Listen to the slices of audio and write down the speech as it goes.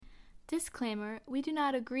Disclaimer, we do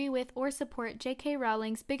not agree with or support J.K.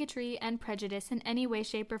 Rowling's bigotry and prejudice in any way,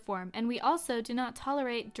 shape, or form, and we also do not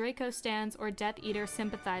tolerate Draco stans or Death Eater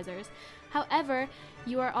sympathizers. However,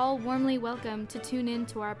 you are all warmly welcome to tune in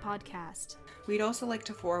to our podcast. We'd also like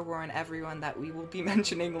to forewarn everyone that we will be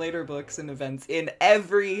mentioning later books and events in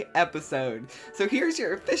every episode. So here's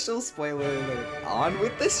your official spoiler alert. On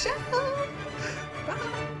with the show!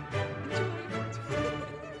 Bye!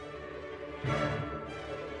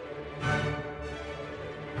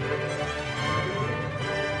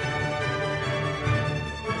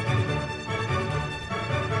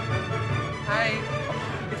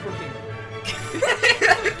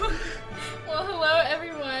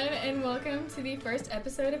 Welcome to the first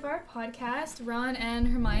episode of our podcast, Ron and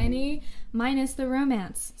Hermione, minus the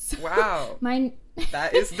romance. So, wow.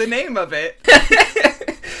 That is the name of it.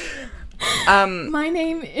 My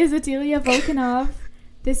name is Adelia Volkanov.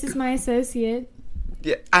 This is my associate.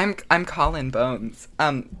 Yeah, I'm Colin Bones.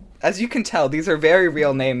 As you can tell, these are very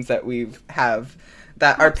real names that we have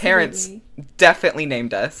that our parents definitely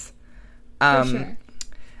named us. For sure.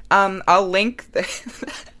 I'll link the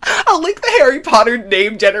Harry Potter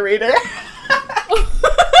name generator.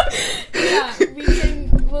 Yeah,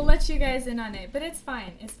 we'll let you guys in on it, but it's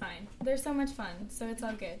fine. They're so much fun, so it's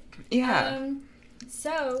all good. Yeah.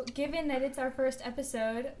 So, given that it's our first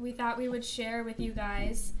episode, we thought we would share with you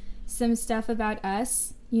guys some stuff about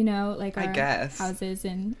us, like our houses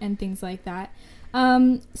and things like that.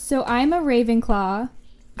 So I'm a Ravenclaw.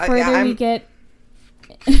 The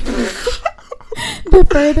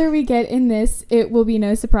further we get in this, it will be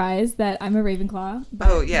no surprise that I'm a Ravenclaw.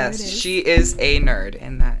 Oh, yes. She is a nerd,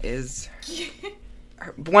 and that is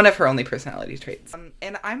one of her only personality traits.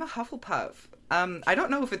 And I'm a Hufflepuff. I don't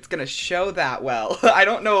know if it's going to show that well. I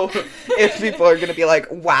don't know if people are going to be like,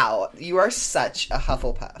 wow, you are such a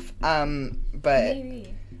Hufflepuff. But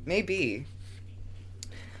maybe.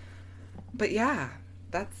 But yeah,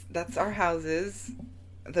 that's our houses.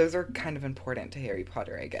 Those are kind of important to Harry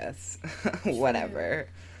Potter, I guess. Whatever.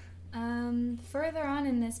 Further on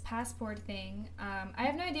in this passport thing, I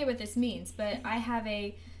have no idea what this means, but I have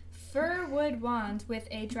a fir wood wand with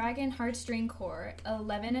a dragon heartstring core,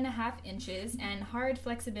 11.5 inches, and hard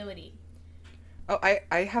flexibility. Oh,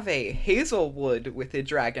 I have a hazel wood with a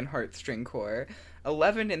dragon heartstring core,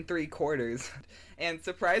 11 3/4, and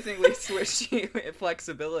surprisingly swishy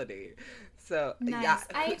flexibility. So, nice. Yeah,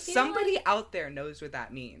 somebody out there knows what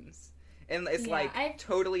that means. And it's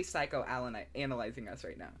totally psychoanalyzing us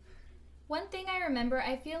right now. One thing I remember,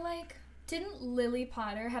 I feel like, didn't Lily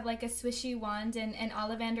Potter have like a swishy wand and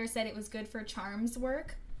Ollivander said it was good for charms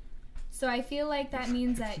work? So I feel like that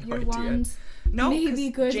means that your wand may be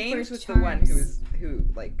good James for was charms. The one who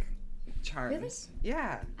charms. Really?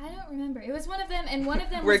 Yeah. I don't remember. It was one of them, and one of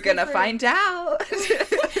them We're gonna find out.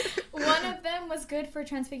 One of them was good for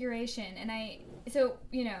transfiguration, and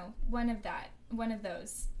one of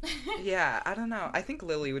those. Yeah, I don't know. I think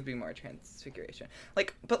Lily would be more transfiguration.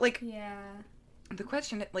 Yeah. The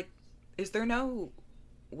question, is there no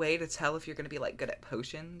way to tell if you're gonna be good at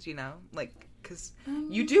potions? Because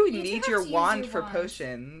you do need your wand for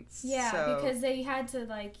potions. Yeah, so. Because they had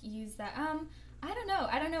to use that.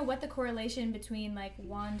 I don't know what the correlation between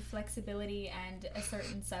wand flexibility and a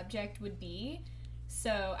certain subject would be.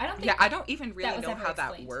 So I don't think. Yeah, I don't even really know how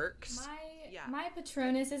that works. My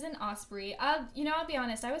Patronus is an osprey. I'll be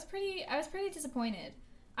honest. I was pretty disappointed.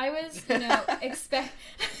 I was, for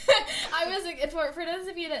those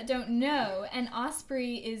of you that don't know, an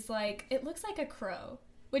osprey is it looks like a crow,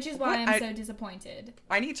 which is why I'm so disappointed.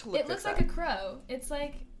 I need to look. It looks like a crow. It's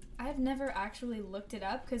I've never actually looked it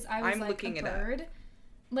up because I was looking a bird.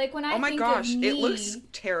 When I oh my think gosh, of me, it looks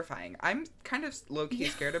terrifying. I'm kind of low-key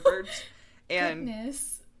scared of birds. And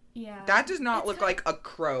goodness. Yeah. That does not look like a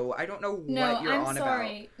crow. I don't know what you're on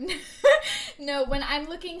sorry. about. No, when I'm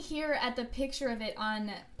looking here at the picture of it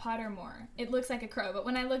on Pottermore, it looks like a crow. But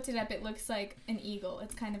when I looked it up, it looks like an eagle.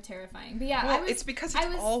 It's kind of terrifying. But yeah, it's because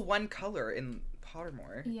it's all one color in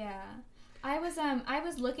Pottermore. Yeah. I was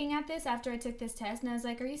looking at this after I took this test, and I was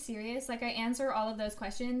like, are you serious? I answer all of those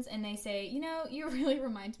questions, and they say, you really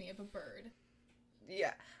remind me of a bird.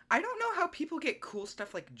 Yeah. I don't know how people get cool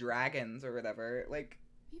stuff like dragons or whatever.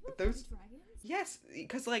 People those dragons? Yes,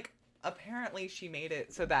 because apparently she made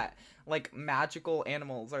it so that magical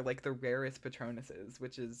animals are the rarest Patronuses,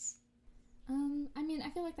 which is I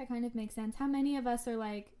feel like that kind of makes sense. How many of us are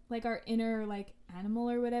our inner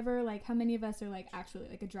animal or whatever? How many of us are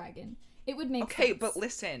actually a dragon? It would make sense. Okay, but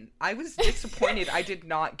listen, I was disappointed I did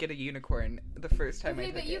not get a unicorn the first time I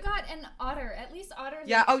took it. Okay, but you got an otter. At least otters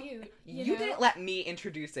are cute. You didn't let me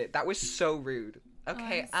introduce it. That was so rude.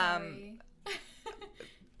 Okay, I'm sorry.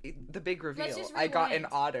 the big reveal. just I got an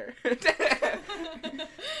otter. The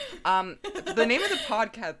name of the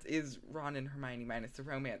podcast is Ron and Hermione minus the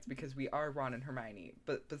romance, because we are Ron and Hermione.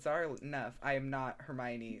 But bizarre enough, I am not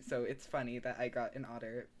Hermione, so it's funny that I got an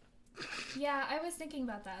otter. Yeah, I was thinking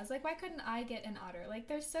about that. I was like, why couldn't I get an otter? Like,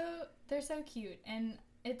 they're so cute, and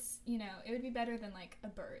it's, you know, it would be better than, like, a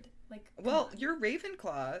bird. Like, well, you're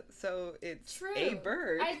Ravenclaw, so it's true. A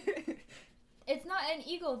bird. It's not an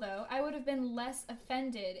eagle, though. I would have been less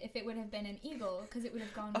offended if it would have been an eagle, because it would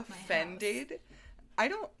have gone with my house. Offended? I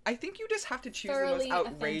think you just have to choose Thoroughly the most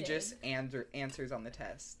outrageous answers on the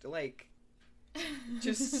test. Like,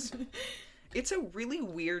 just... It's a really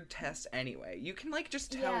weird test anyway. You can, like,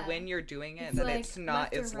 just tell when you're doing it that like, it's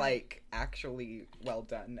not as, like, actually well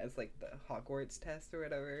done as, like, the Hogwarts test or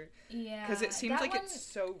whatever. Yeah. Because it seems like it's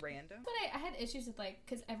so random. But I had issues with, like,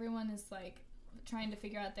 because everyone is, like, trying to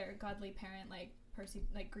figure out their godly parent, like, Percy,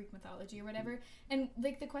 like, Greek mythology or whatever. And,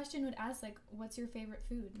 like, the question would ask, like, what's your favorite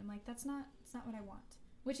food? And I'm like, it's not what I want.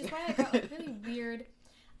 Which is why I got, like, really weird.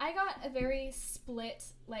 I got a very split,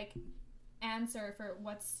 like, answer for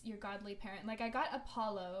what's your godly parent. Like, I got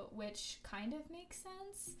Apollo, which kind of makes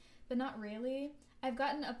sense, but not really. I've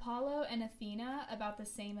gotten Apollo and Athena about the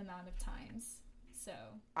same amount of times. So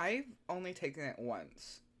I've only taken it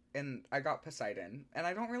once, and I got Poseidon, and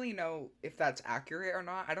I don't really know if that's accurate or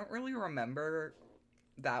not. I don't really remember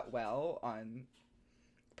that well on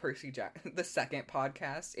Percy the second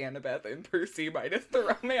podcast, Annabeth and Percy minus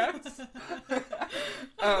the romance.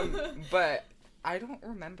 But I don't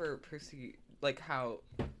remember Percy, like, how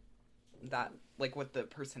that, like, what the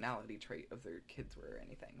personality trait of their kids were or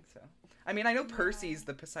anything, so. I mean, I know Percy's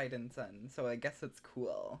the Poseidon son, so I guess it's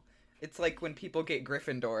cool. It's like when people get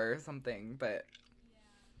Gryffindor or something, but...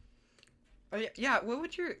 Yeah, what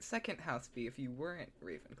would your second house be if you weren't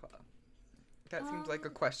Ravenclaw? That seems like a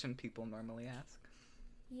question people normally ask.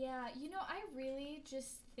 Yeah, you know, I really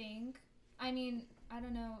just think... I mean, I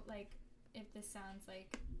don't know, like... if this sounds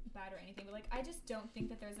like bad or anything, but like I just don't think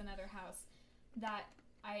that there's another house that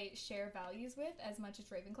I share values with as much as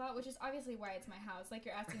Ravenclaw, which is obviously why it's my house. Like,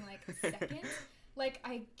 you're asking, like, second? Like,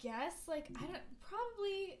 I guess, like, I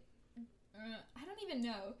don't even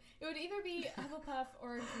know. It would either be Hufflepuff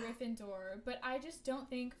or Gryffindor, but I just don't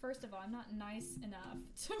think, first of all, I'm not nice enough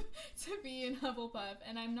to be in Hufflepuff,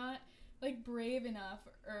 and I'm not, like, brave enough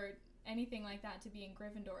or anything like that to be in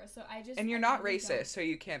Gryffindor, so And you're not racist, so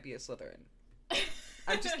you can't be a Slytherin.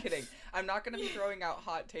 I'm just kidding. I'm not going to be throwing out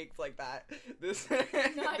hot takes like that this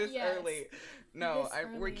early. No,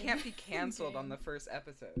 we can't be canceled on the first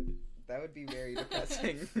episode. That would be very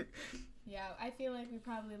depressing. Yeah, I feel like we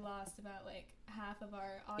probably lost about, like, half of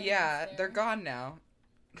our audience. Yeah, they're gone now.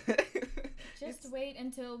 Just wait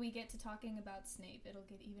until we get to talking about Snape. It'll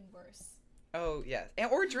get even worse. Oh, yes.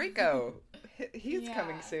 Or Draco. He's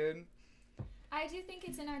coming soon. I do think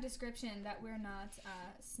it's in our description that we're not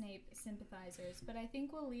Snape sympathizers, but I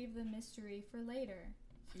think we'll leave the mystery for later.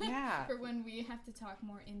 Yeah. For when we have to talk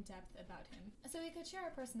more in depth about him. So we could share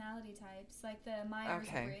our personality types, like the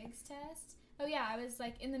Myers-Briggs test. Oh yeah, I was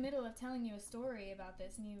like in the middle of telling you a story about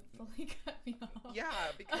this and you fully cut me off. Yeah,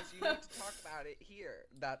 because you need to talk about it here.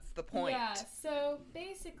 That's the point. Yeah, so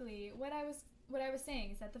basically what I was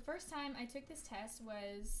saying is that the first time I took this test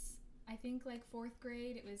was, I think, like 4th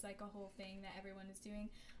grade. It was like a whole thing that everyone is doing.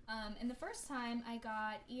 And the first time I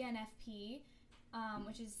got ENFP,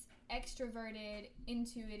 which is extroverted,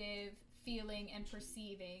 intuitive, feeling, and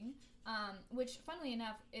perceiving, which, funnily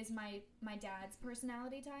enough, is my dad's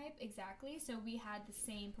personality type, exactly. So we had the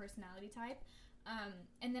same personality type.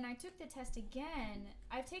 And then I took the test again.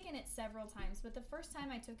 I've taken it several times, but the first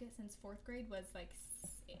time I took it since 4th grade was like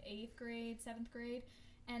 8th grade, 7th grade,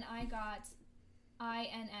 and I got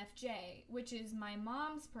INFJ, which is my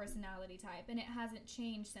mom's personality type, and it hasn't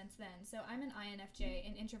changed since then. So I'm an INFJ,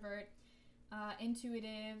 an introvert,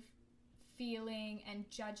 intuitive, feeling, and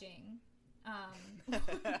judging. I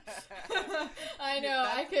know,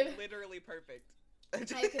 That's I could... literally perfect.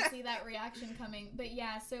 I could see that reaction coming. But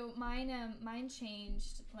yeah, so mine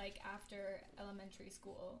changed, like, after elementary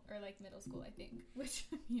school, or, like, middle school, I think. Which,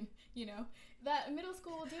 I mean, you know, that middle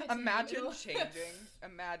school will do it to Imagine you. changing.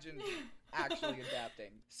 Imagine actually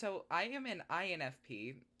adapting. So, I am an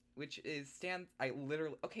INFP, which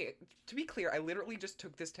okay, to be clear, I literally just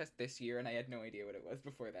took this test this year, and I had no idea what it was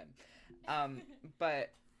before then.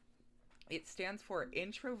 But it stands for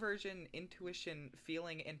introversion, intuition,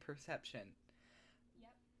 feeling, and perception.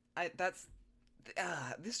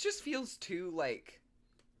 This just feels too, like,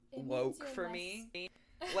 woke for me.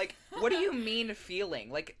 Like, what do you mean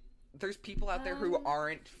feeling? Like, there's people out there who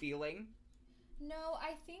aren't feeling? No,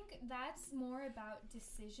 I think that's more about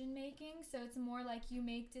decision making. So it's more like you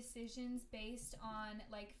make decisions based on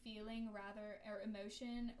like feeling or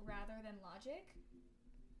emotion rather than logic.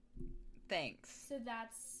 Thanks. So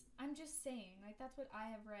I'm just saying, like that's what I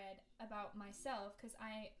have read about myself because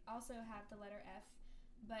I also have the letter F.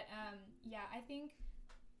 But yeah, I think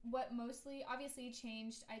what mostly obviously I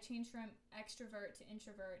changed from extrovert to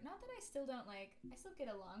introvert. Not that I still get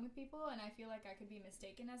along with people and I feel like I could be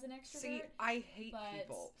mistaken as an extrovert. See, I hate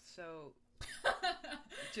people, so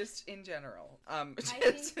just in general. I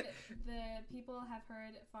think that the people have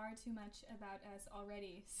heard far too much about us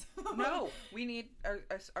already. So. No, we need our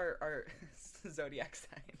zodiac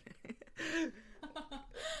sign.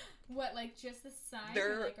 What, like just the sign?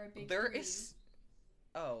 There, or like our big there three? is.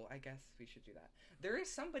 Oh, I guess we should do that. There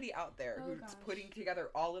is somebody out there who's gosh. putting together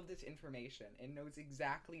all of this information and knows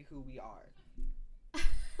exactly who we are.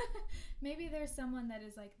 Maybe there's someone that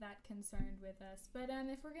is like that concerned with us. But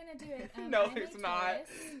if we're gonna do it, no, I'm there's a not. Taurus.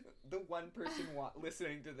 The one person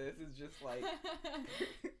listening to this is just like.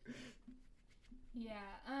 Yeah.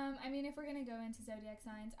 I mean, if we're gonna go into zodiac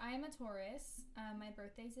signs, I am a Taurus. My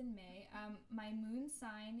birthday's in May. My moon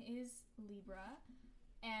sign is Libra.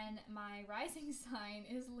 And my rising sign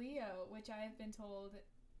is Leo, which I have been told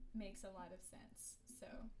makes a lot of sense. So,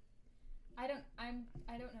 I don't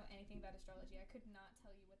know anything about astrology. I could not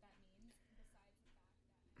tell you what that means besides the fact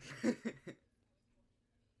that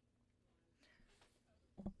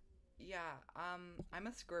Yeah, I'm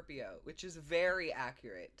a Scorpio, which is very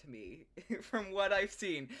accurate to me from what I've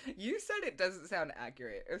seen. You said it doesn't sound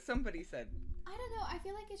accurate, or somebody said. I don't know. I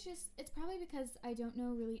feel like it's probably because I don't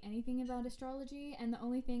know really anything about astrology, and the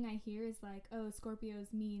only thing I hear is like, oh,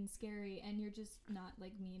 Scorpio's mean, scary, and you're just not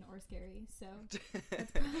like mean or scary. So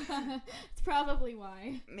it's probably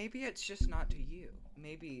why. Maybe it's just not to you.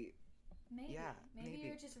 Maybe. Yeah. Maybe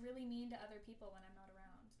you're just really mean to other people when I'm not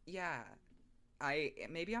around. Yeah.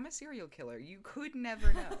 Maybe I'm a serial killer. You could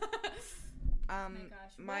never know. Oh my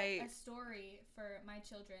gosh, what a story for my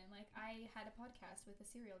children. Like, I had a podcast with a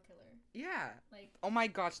serial killer. Yeah. Like, oh my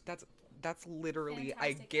gosh, that's literally,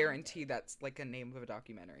 I guarantee that's like a name of a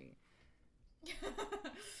documentary.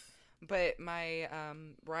 But my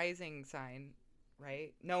rising sign,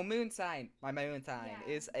 right? No, moon sign. My moon sign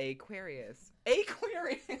is Aquarius.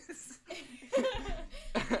 Aquarius! It's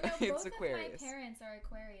Aquarius. Both of my parents are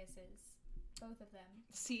Aquariuses. Both of them.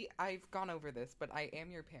 See, I've gone over this, but I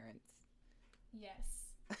am your parents.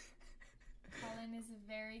 Yes. Colin is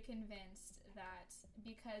very convinced that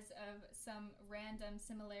because of some random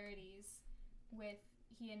similarities with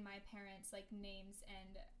he and my parents, like names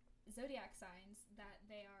and zodiac signs, that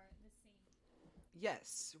they are the same.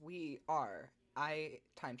 Yes, we are. I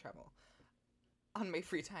time travel on my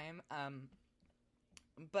free time. And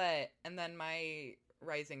then my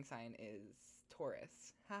rising sign is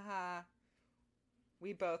Taurus. Haha.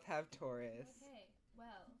 We both have Taurus. Okay,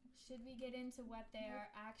 well, should we get into what they are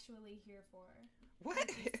actually here for? What?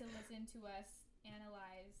 Just to listen to us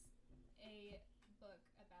analyze a book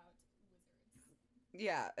about wizards.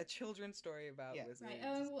 Yeah, a children's story about wizards. Right.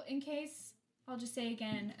 Well, in case, I'll just say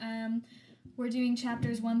again, we're doing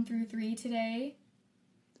chapters 1 through 3 today.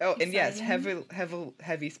 Oh, and yes,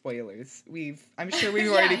 heavy spoilers. I'm sure we've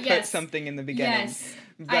already put something in the beginning. Yes,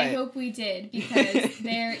 but I hope we did,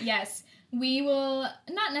 because we will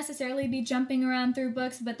not necessarily be jumping around through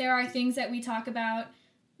books, but there are things that we talk about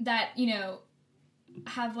that,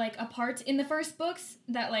 have like a part in the first books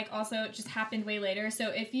that like also just happened way later. So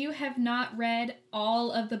if you have not read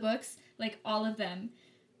all of the books, like all of them,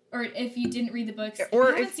 or if you didn't read the books,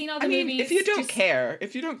 or if you haven't seen all the movies, if you don't care,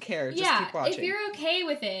 just keep watching. If you're okay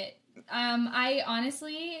with it, I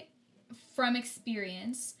honestly, from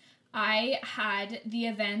experience, I had the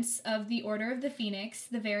events of the Order of the Phoenix,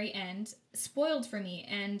 the very end, spoiled for me,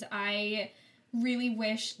 and I really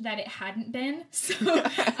wish that it hadn't been. So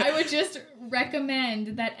I would just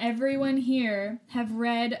recommend that everyone here have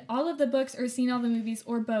read all of the books or seen all the movies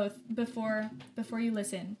or both before you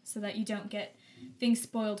listen, so that you don't get things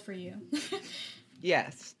spoiled for you.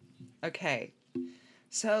 Yes. Okay.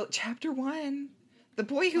 So, chapter 1, The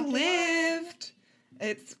Boy Who Lived.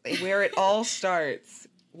 It's where it all starts.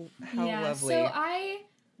 How lovely. So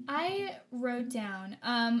I wrote down,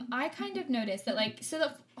 I kind of noticed that,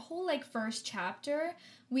 the whole, first chapter,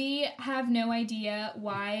 we have no idea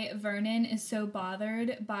why Vernon is so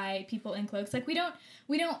bothered by people in cloaks. We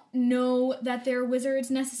don't know that they're wizards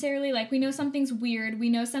necessarily. We know something's weird. We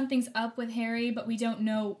know something's up with Harry, but we don't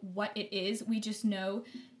know what it is. We just know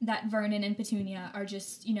that Vernon and Petunia are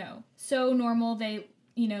just, so normal. They,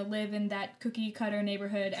 live in that cookie cutter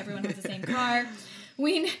neighborhood. Everyone has the same car.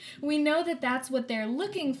 we know that that's what they're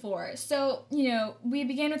looking for. So, we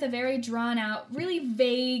begin with a very drawn out, really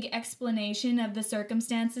vague explanation of the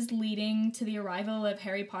circumstances leading to the arrival of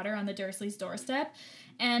Harry Potter on the Dursleys' doorstep.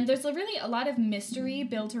 And there's really a lot of mystery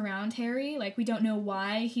built around Harry. Like, we don't know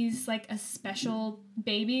why he's, like, a special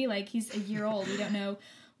baby. Like, he's a year old. We don't know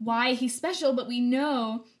why he's special, but we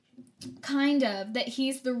know kind of that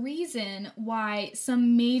he's the reason why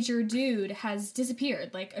some major dude has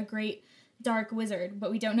disappeared, like a great dark wizard,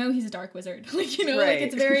 but we don't know he's a dark wizard. Like, right. Like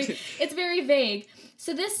it's very vague.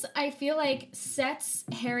 So this, I feel like, sets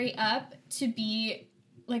Harry up to be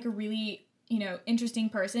like a really, interesting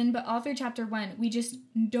person, but all through chapter 1, we just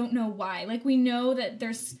don't know why. Like, we know that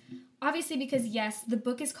there's obviously, because yes, the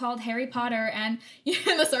book is called Harry Potter and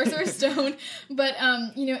the Sorcerer's Stone, but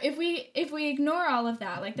if we ignore all of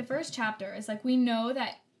that, like the first chapter is like, we know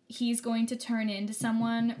that he's going to turn into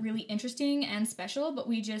someone really interesting and special, but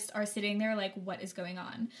we just are sitting there like, what is going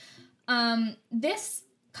on? This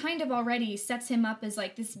kind of already sets him up as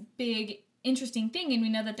like this big interesting thing, and we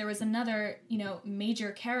know that there was another,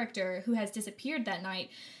 major character who has disappeared that night.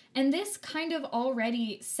 And this kind of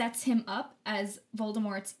already sets him up as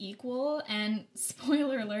Voldemort's equal, and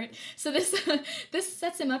spoiler alert, so this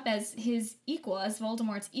sets him up as his equal, as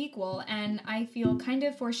Voldemort's equal, and I feel kind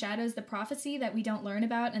of foreshadows the prophecy that we don't learn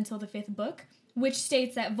about until the 5th book, which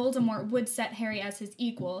states that Voldemort would set Harry as his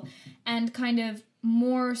equal, and kind of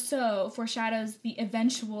more so foreshadows the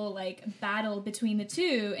eventual, like, battle between the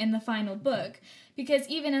two in the final book. Because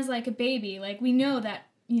even as, like, a baby, like, we know that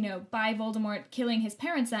by Voldemort killing his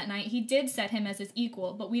parents that night, he did set him as his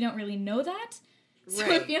equal, but we don't really know that. So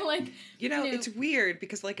right. I feel like, it's weird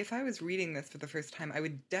because, like, if I was reading this for the first time, I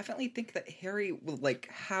would definitely think that Harry will, like,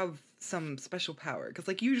 have some special power. Because,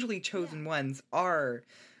 like, usually chosen ones are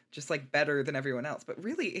just, like, better than everyone else. But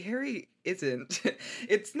really, Harry isn't.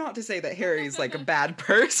 It's not to say that Harry's, like, a bad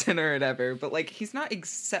person or whatever, but, like, he's not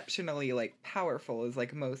exceptionally, like, powerful as,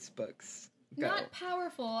 like, most books go. Not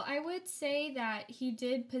powerful. I would say that he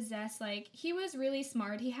did possess, like, he was really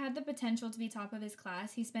smart. He had the potential to be top of his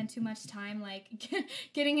class. He spent too much time, like,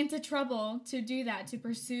 getting into trouble to do that, to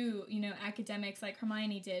pursue, academics like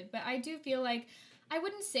Hermione did. But I do feel like I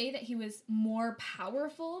wouldn't say that he was more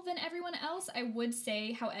powerful than everyone else. I would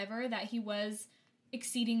say, however, that he was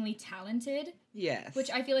exceedingly talented. Yes. Which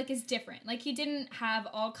I feel like is different. Like, he didn't have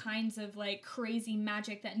all kinds of, like, crazy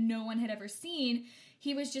magic that no one had ever seen.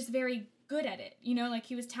 He was just very good at it, like,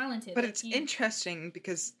 he was talented. But it's interesting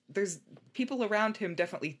because there's people around him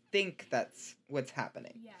definitely think that's what's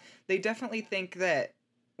happening. Yeah. They definitely think that,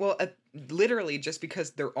 well, literally just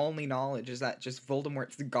because their only knowledge is that just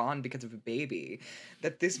Voldemort's gone because of a baby,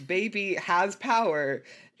 that this baby has power.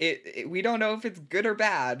 We don't know if it's good or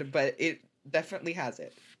bad, but it definitely has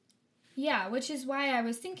it. Yeah, which is why I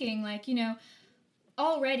was thinking, like,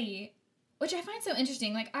 already, which I find so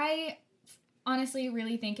interesting, like, I honestly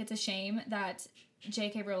really think it's a shame that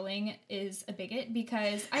J.K. Rowling is a bigot,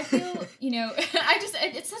 because I feel,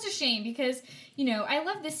 it's such a shame because, I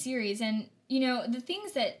love this series, and, the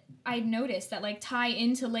things that I noticed that, like, tie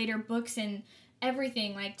into later books and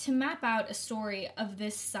everything, like, to map out a story of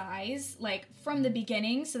this size, like, from the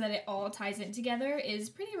beginning so that it all ties in together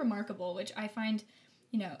is pretty remarkable, which I find,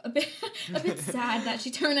 a bit sad that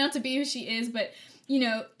she turned out to be who she is, but,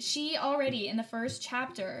 she already, in the first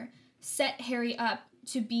chapter, set Harry up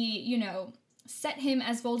to be, set him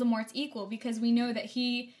as Voldemort's equal, because we know that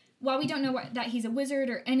while we don't know that he's a wizard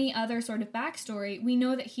or any other sort of backstory, we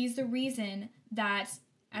know that he's the reason that,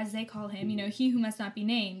 as they call him, he who must not be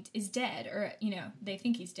named is dead, or, they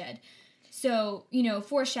think he's dead. So,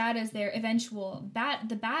 foreshadows their eventual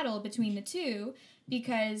the battle between the two,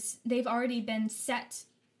 because they've already been set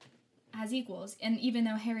as equals, and even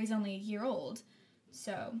though Harry's only a year old.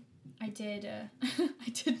 So I did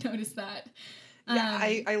notice that.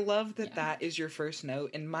 Yeah, I love that that is your first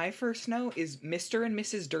note. And my first note is Mr. and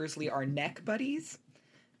Mrs. Dursley are neck buddies.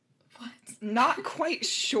 What? Not quite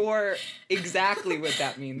sure exactly what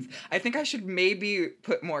that means. I think I should maybe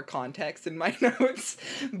put more context in my notes.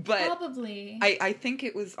 But probably. I think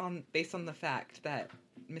it was based on the fact that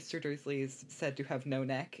Mr. Dursley is said to have no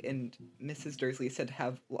neck and Mrs. Dursley is said to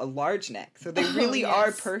have a large neck. So they really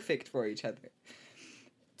are perfect for each other.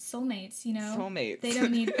 Soulmates, Soulmates. They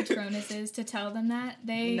don't need Patronuses to tell them that.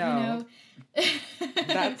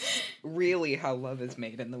 That's really how love is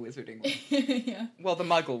made in the wizarding world. Yeah. Well, the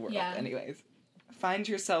muggle world, anyways. Find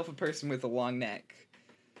yourself a person with a long neck.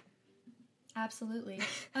 Absolutely.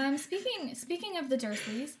 Speaking of the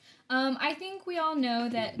Dursleys, I think we all know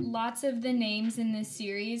that lots of the names in this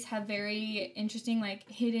series have very interesting, like,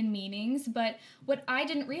 hidden meanings. But what I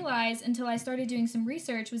didn't realize until I started doing some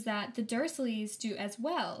research was that the Dursleys do as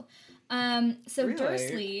well. So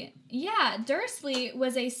Really? Dursley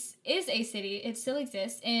is a city. It still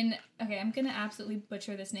exists in. Okay, I'm gonna absolutely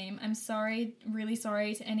butcher this name. I'm sorry, really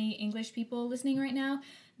sorry to any English people listening right now.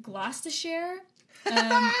 Gloucestershire.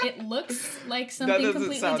 It looks like something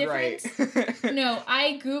completely different. Right. No,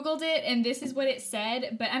 I Googled it and this is what it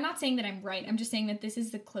said, but I'm not saying that I'm right. I'm just saying that this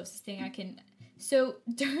is the closest thing I can. So,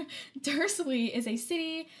 Dursley is a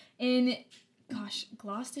city in,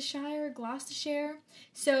 Gloucestershire.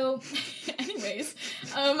 So, anyways,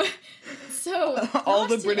 so all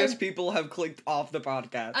the British people have clicked off the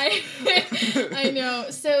podcast. I know.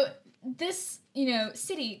 So this,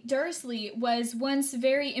 city, Dursley, was once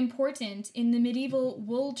very important in the medieval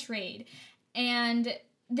wool trade. And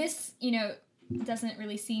this, doesn't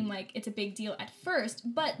really seem like it's a big deal at first,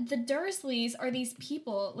 but the Dursleys are these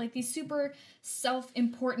people, like these super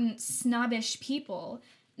self-important, snobbish people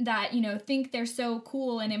that, think they're so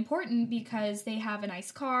cool and important because they have a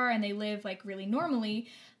nice car and they live, like, really normally.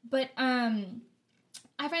 But,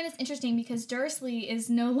 I find this interesting because Dursley is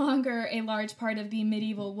no longer a large part of the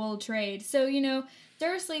medieval wool trade. So,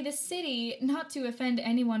 Dursley, the city, not to offend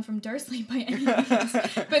anyone from Dursley by any means,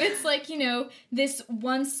 but it's like, this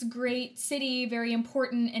once great city, very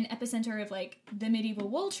important and epicenter of, like, the medieval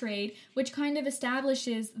wool trade, which kind of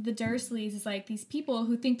establishes the Dursleys as, like, these people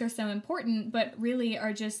who think they're so important, but really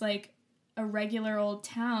are just, like, a regular old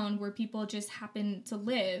town where people just happen to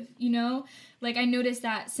live, Like, I noticed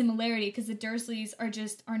that similarity because the Dursleys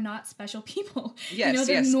are not special people. Yes,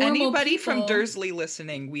 yes. Anybody people. From Dursley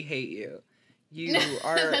listening, we hate you. You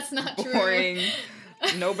are That's not boring.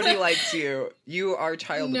 True. Nobody likes you. You are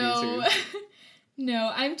child abusers.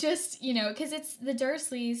 No, I'm just, because it's the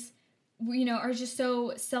Dursleys, are just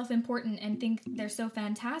so self-important and think they're so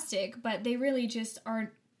fantastic, but they really just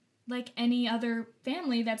aren't like any other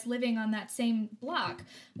family that's living on that same block,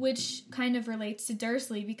 which kind of relates to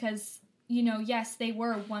Dursley because, yes, they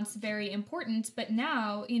were once very important, but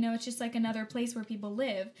now, it's just like another place where people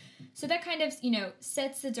live. So that kind of,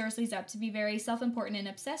 sets the Dursleys up to be very self-important and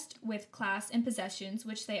obsessed with class and possessions,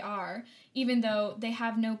 which they are, even though they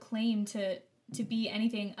have no claim to be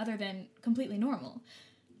anything other than completely normal.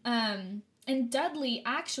 And Dudley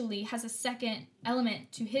actually has a second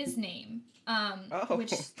element to his name,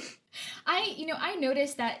 which I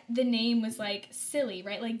noticed that the name was, like, silly,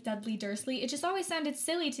 right? Like, Dudley Dursley. It just always sounded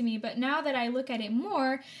silly to me, but now that I look at it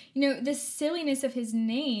more, the silliness of his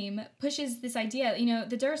name pushes this idea.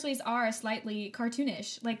 The Dursleys are slightly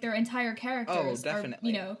cartoonish. Like, their entire characters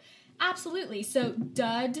definitely. are, absolutely. So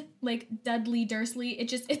Dudley Dursley,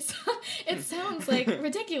 it sounds like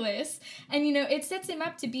ridiculous. And, it sets him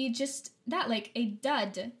up to be just that, like, a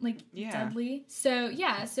dud, like, Dudley. So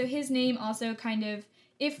his name also kind of,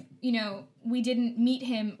 if, we didn't meet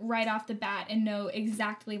him right off the bat and know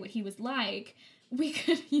exactly what he was like, we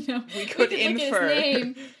could, we could infer. Look at his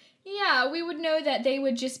name. Yeah, we would know that they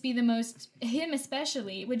would just be him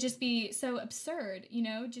especially, would just be so absurd,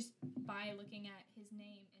 just by looking at his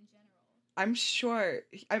name in general. I'm sure,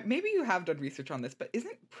 maybe you have done research on this, but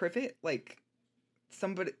isn't Privet, like,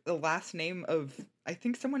 the last name of, I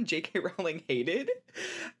think, someone J.K. Rowling hated?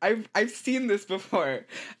 I've seen this before.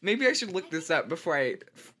 Maybe I should look this up before I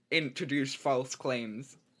introduce false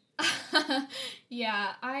claims.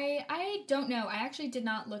 Yeah, I don't know. I actually did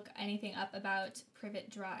not look anything up about Privet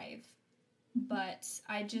Drive, but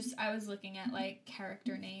I was looking at, like,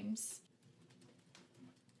 character names.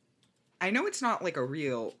 I know it's not, like, a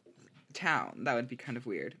real town. That would be kind of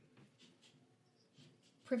weird.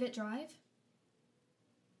 Privet Drive?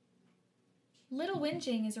 Little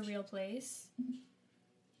Whinging is a real place.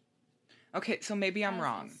 Okay, so maybe I'm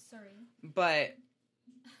wrong. Sorry. But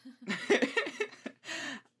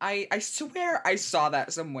I swear I saw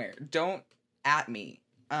that somewhere. Don't at me.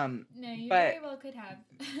 No, you very well could have.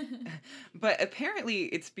 But apparently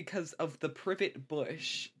it's because of the privet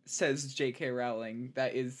bush, says J.K. Rowling,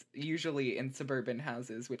 that is usually in suburban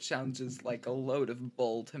houses, which sounds just like a load of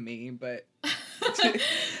bull to me, but...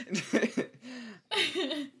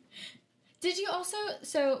 Did you also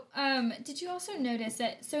notice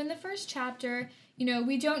that, so in the first chapter,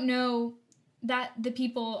 we don't know that the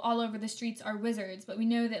people all over the streets are wizards, but we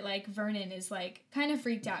know that, like, Vernon is, like, kind of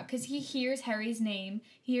freaked out, because he hears Harry's name,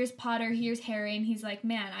 he hears Potter, he hears Harry, and he's like,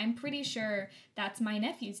 man, I'm pretty sure that's my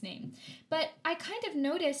nephew's name. But I kind of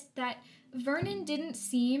noticed that Vernon didn't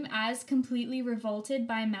seem as completely revolted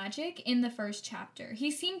by magic in the first chapter. He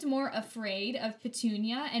seemed more afraid of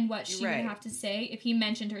Petunia and what she would have to say if he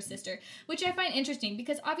mentioned her sister, which I find interesting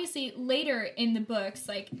because obviously later in the books,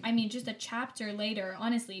 like, I mean, just a chapter later,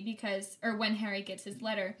 honestly, or when Harry gets his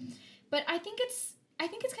letter. But I think it's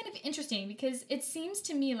kind of interesting because it seems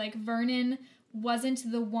to me like Vernon wasn't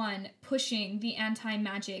the one pushing the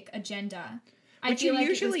anti-magic agenda. Which you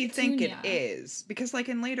usually think it is, because, like,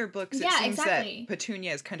 in later books, it seems that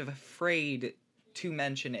Petunia is kind of afraid to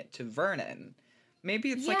mention it to Vernon. Maybe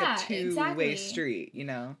it's like a two-way street, you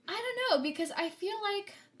know? I don't know, because I feel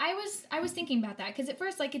like I was thinking about that, because at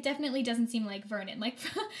first, like, it definitely doesn't seem like Vernon. Like,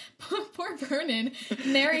 poor Vernon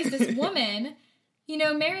marries this woman,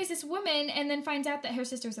 and then finds out that her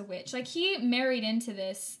sister's a witch. Like, he married into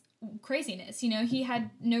this craziness, he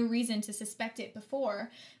had no reason to suspect it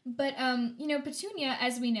before. But, Petunia,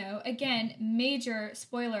 as we know, again, major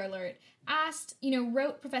spoiler alert,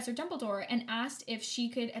 wrote Professor Dumbledore and asked if she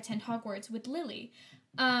could attend Hogwarts with Lily.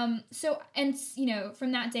 From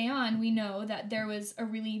that day on, we know that there was a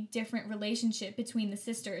really different relationship between the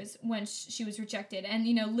sisters when she was rejected. And,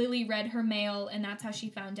 Lily read her mail, and that's how she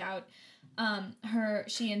found out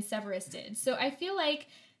she and Severus did. So I feel like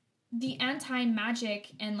the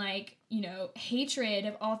anti-magic and, like, hatred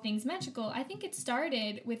of all things magical, I think it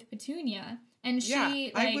started with Petunia. And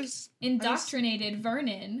she, indoctrinated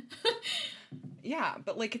Vernon. Yeah,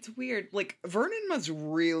 but, like, it's weird. Like, Vernon must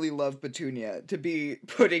really love Petunia to be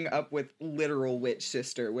putting up with literal witch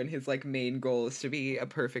sister when his, like, main goal is to be a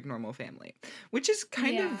perfect normal family. Which is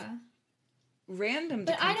kind of random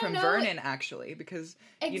to come from Vernon, actually, because,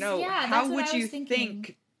 how would you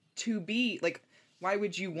think to be, like, why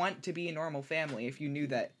would you want to be a normal family if you knew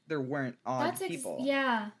that there weren't odd people?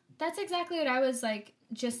 That's exactly what I was, like,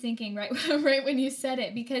 just thinking right when you said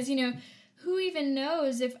it. Because, who even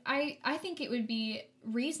knows if I think it would be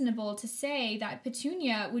reasonable to say that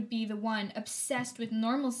Petunia would be the one obsessed with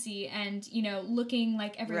normalcy and, looking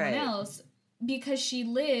like everyone else because she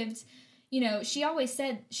lived,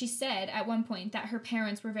 she said at one point that her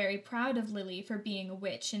parents were very proud of Lily for being a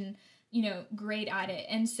witch and, great at it.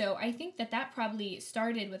 And so I think that probably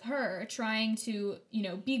started with her trying to,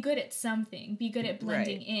 be good at something, be good at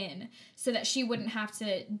blending in so that she wouldn't have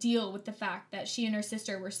to deal with the fact that she and her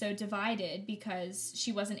sister were so divided because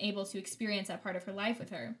she wasn't able to experience that part of her life with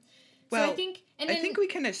her. Well, so I think we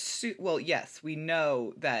can assume, well, yes, we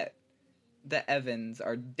know that the Evans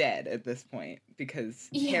are dead at this point because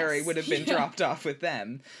Harry would have been dropped off with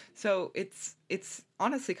them. So it's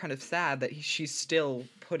honestly kind of sad that she's still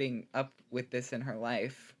putting up with this in her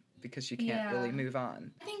life because she can't really move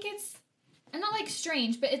on. I think it's not like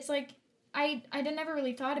strange, but it's like I never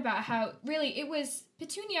really thought about how really it was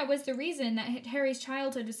Petunia was the reason that Harry's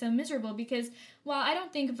childhood was so miserable, because while I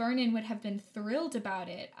don't think Vernon would have been thrilled about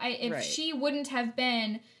it, if she wouldn't have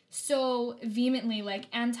been so vehemently, like,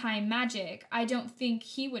 anti-magic, I don't think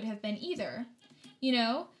he would have been either,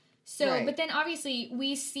 So, but then obviously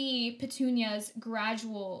we see Petunia's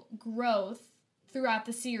gradual growth throughout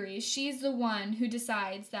the series. She's the one who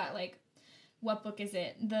decides that, like, what book is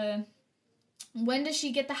it? When does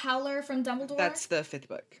she get the Howler from Dumbledore? That's the 5th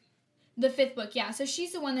book. The 5th book, yeah. So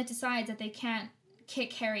she's the one that decides that they can't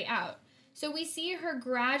kick Harry out. So we see her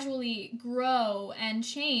gradually grow and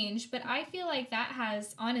change, but I feel like that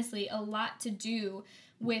has, honestly, a lot to do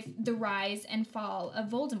with the rise and fall of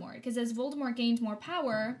Voldemort. Because as Voldemort gained more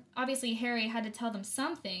power, obviously Harry had to tell them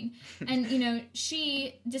something. And,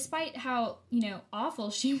 she, despite how, awful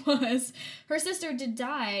she was, her sister did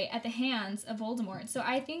die at the hands of Voldemort. So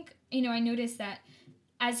I think, I noticed that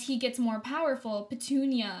as he gets more powerful,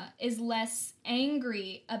 Petunia is less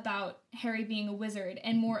angry about Harry being a wizard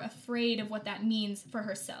and more afraid of what that means for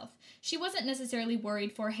herself. She wasn't necessarily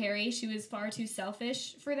worried for Harry. She was far too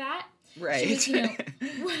selfish for that. Right. She was,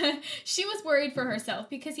 she was worried for herself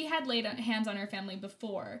because he had laid hands on her family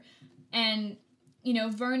before. And,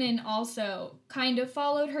 Vernon also kind of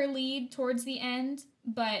followed her lead towards the end.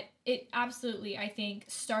 But it absolutely, I think,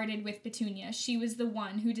 started with Petunia. She was the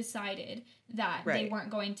one who decided that they weren't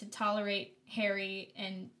going to tolerate Harry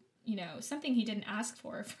and, something he didn't ask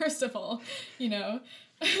for, first of all, and,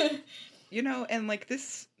 like,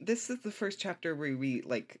 this is the first chapter where we,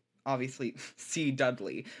 like, obviously see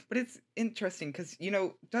Dudley. But it's interesting because,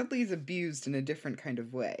 Dudley's abused in a different kind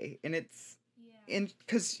of way. And it's...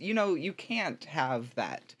 because, you can't have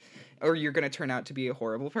that, or you're going to turn out to be a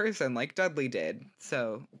horrible person like Dudley did.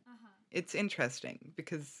 So it's interesting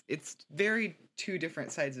because it's very two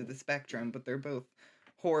different sides of the spectrum, but they're both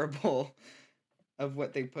horrible of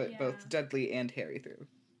what they put both Dudley and Harry through.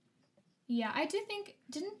 Yeah, I do think,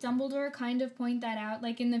 didn't Dumbledore kind of point that out?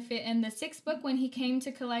 Like in the sixth book, when he came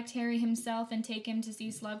to collect Harry himself and take him to see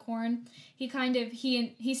Slughorn,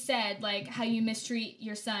 he said, like, how you mistreat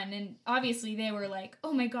your son. And obviously they were like,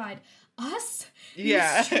 oh my god, us?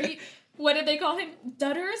 Yeah. What did they call him?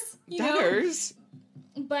 Dutters? Dutters?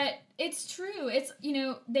 But it's true. It's,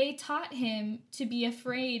 they taught him to be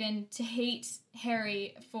afraid and to hate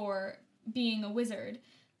Harry for being a wizard.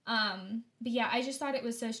 But yeah, I just thought it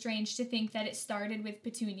was so strange to think that it started with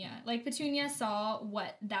Petunia. Like, Petunia saw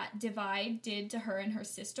what that divide did to her and her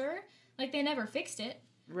sister. Like, they never fixed it.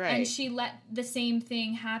 Right. And she let the same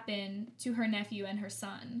thing happen to her nephew and her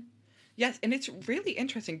son. Yes, and it's really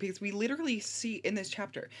interesting because we literally see in this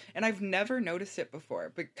chapter, and I've never noticed it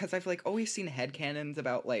before, because I've, like, always seen headcanons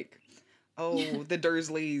about, like, the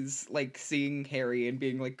Dursleys, like, seeing Harry and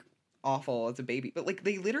being, like, awful as a baby. But, like,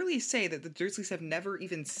 they literally say that the Dursleys have never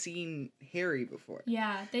even seen Harry before.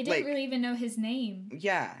 Yeah, they didn't really even know his name.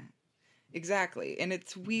 Yeah, exactly. And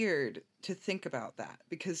it's weird to think about that,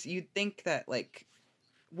 because you'd think that, like,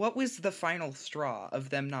 what was the final straw of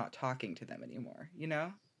them not talking to them anymore, you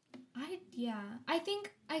know?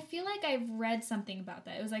 I feel like I've read something about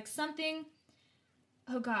that. It was like something,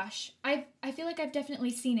 oh gosh, I feel like I've definitely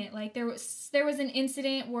seen it. Like there was an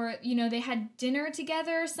incident where, they had dinner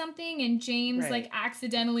together or something, and James like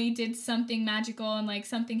accidentally did something magical, and like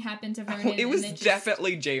something happened to Vernon. It was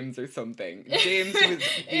definitely James or something. James would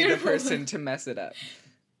be the person to mess it up.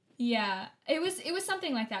 Yeah, it was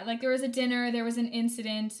something like that. Like there was a dinner, there was an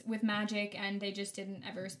incident with magic, and they just didn't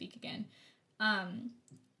ever speak again.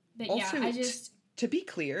 But also, yeah, to be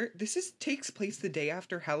clear, this takes place the day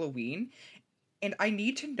after Halloween, and I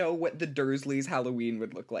need to know what the Dursleys' Halloween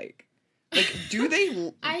would look like. Like,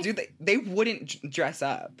 they wouldn't dress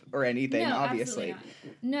up or anything, no, obviously.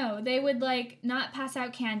 Absolutely not. No, they would, like, not pass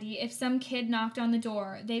out candy. If some kid knocked on the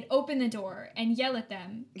door, they'd open the door and yell at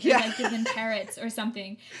them. Yeah. And, like, give them carrots or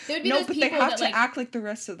something. They would be those people they have that, to like, act like the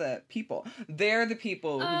rest of the people. They're the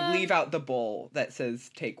people who leave out the bowl that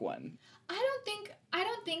says, take one. I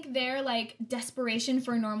don't think their, like, desperation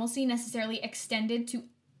for normalcy necessarily extended to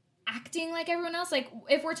acting like everyone else. Like,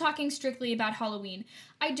 if we're talking strictly about Halloween,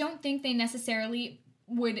 I don't think they necessarily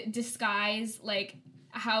would disguise, like,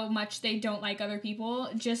 how much they don't like other people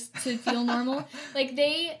just to feel normal. Like,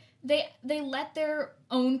 they let their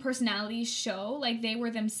own personalities show, like, they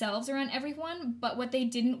were themselves around everyone, but what they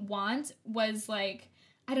didn't want was, like,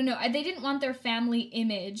 I don't know, they didn't want their family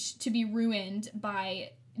image to be ruined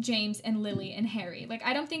by James and Lily and Harry. Like,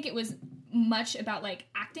 I don't think it was much about, like,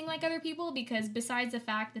 acting like other people, because besides the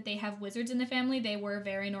fact that they have wizards in the family, they were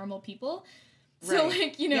very normal people. So,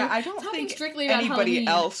 like, I don't think strictly about anybody Halloween,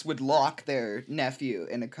 else would lock their nephew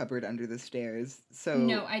in a cupboard under the stairs. So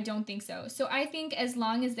no, I don't think so. So I think as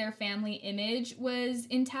long as their family image was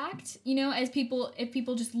intact, if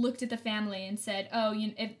people just looked at the family and said, oh,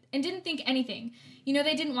 and didn't think anything,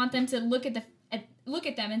 they didn't want them to look at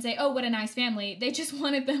them and say, oh, what a nice family. They just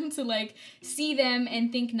wanted them to, like, see them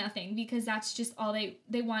and think nothing, because that's just all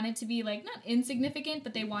they wanted to be, like, not insignificant,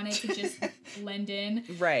 but they wanted to just blend in.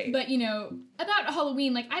 Right. But, about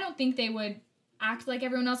Halloween, like, I don't think they would act like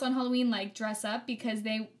everyone else on Halloween, like, dress up, because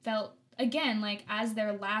they felt, again, like, as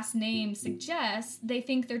their last name suggests, they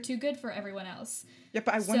think they're too good for everyone else. Yeah,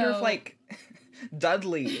 but I wonder if, like,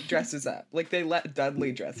 Dudley dresses up. Like, they let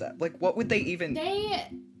Dudley dress up. Like, what would they even...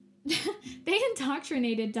 They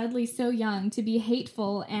indoctrinated Dudley so young to be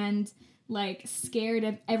hateful and, like, scared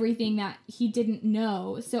of everything that he didn't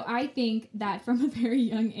know. So I think that from a very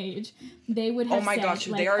young age, they would have said, gosh,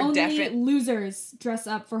 like, they are only losers dress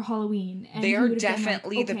up for Halloween. And they are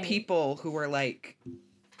definitely like, okay. the people who are like,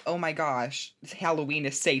 oh my gosh, Halloween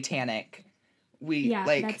is satanic.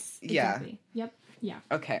 Exactly. Yep. Yeah.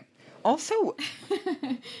 Okay. Also,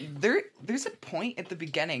 there's a point at the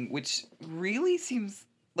beginning which really seems...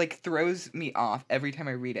 like, throws me off every time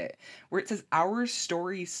I read it, where it says, our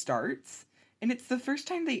story starts, and it's the first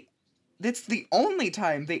time that's the only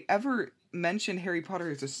time they ever mention Harry Potter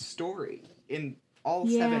as a story in all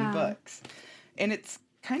 7 books. And it's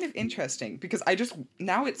kind of interesting, because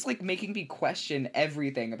now it's, like, making me question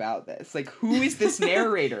everything about this. Like, who is this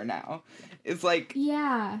narrator now? It's like...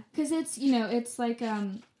 Yeah, because it's, it's like,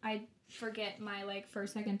 I forget my, like,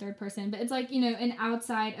 first, second, third person, but it's like, an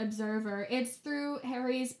outside observer. It's through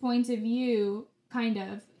Harry's point of view, kind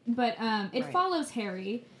of, but it follows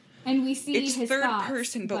Harry, and we see his thoughts. It's third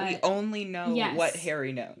person, but we only know what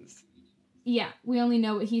Harry knows. Yeah, we only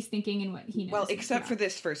know what he's thinking and what he knows. Well, except for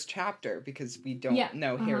this first chapter, because we don't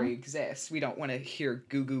know Harry exists. We don't want to hear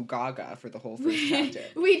goo goo gaga for the whole first chapter.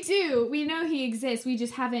 We do. We know he exists. We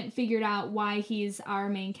just haven't figured out why he's our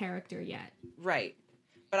main character yet. Right.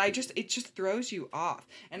 but it just throws you off.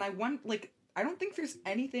 And I don't think there's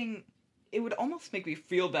anything, it would almost make me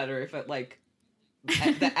feel better if it, like,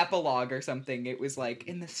 the epilogue or something, it was like,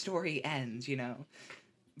 and the story ends, you know?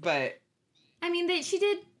 But... I mean, she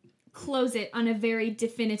did close it on a very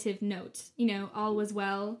definitive note, you know, all was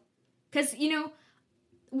well. Because, you know,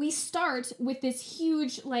 we start with this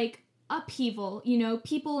huge, like, upheaval, you know,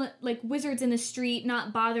 people, like, wizards in the street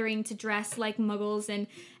not bothering to dress like muggles, and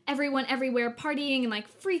everyone everywhere partying and, like,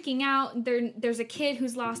 freaking out. There's a kid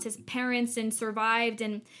who's lost his parents and survived,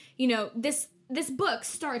 and, you know, this book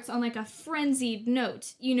starts on, like, a frenzied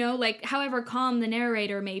note, you know, like, however calm the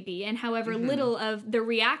narrator may be and however little of the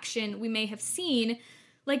reaction we may have seen,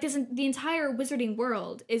 like, the entire wizarding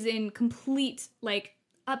world is in complete, like,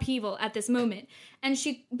 upheaval at this moment. And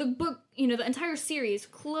the book, you know, the entire series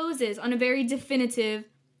closes on a very definitive,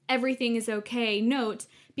 everything is okay note,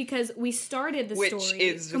 because we started the story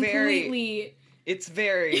is completely... It's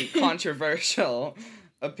very controversial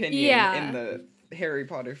opinion in the Harry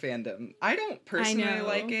Potter fandom. I don't personally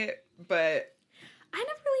like it, but... I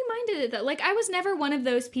never really minded it, though. Like, I was never one of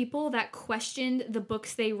those people that questioned the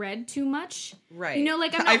books they read too much. Right. You know,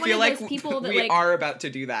 like, I'm not one of those people that, we are about to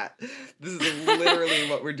do that. This is literally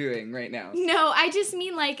what we're doing right now. No, I just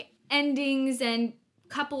mean, like, endings and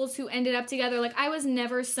couples who ended up together. Like, I was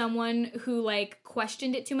never someone who, like,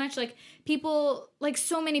 questioned it too much. Like, people, like,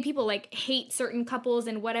 so many people, like, hate certain couples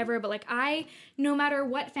and whatever, but, like, no matter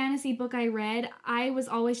what fantasy book I read, I was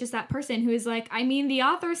always just that person who is like, I mean, the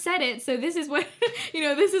author said it, so this is what, you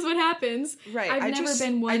know, this is what happens. Right. I've never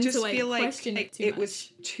been one to, like, question it too much. It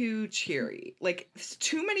was too cheery. Like,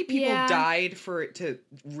 too many people died for it to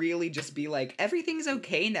really just be like, everything's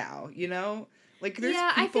okay now, you know? Like, there's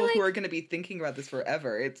people who are going to be thinking about this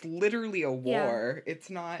forever. It's literally a war. It's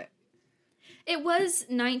not... It was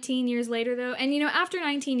 19 years later, though. And, you know, after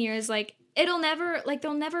 19 years, like, they'll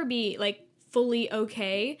never be, like, fully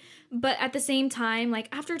okay. But at the same time, like,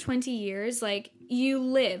 after 20 years, like, you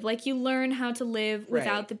live. Like, you learn how to live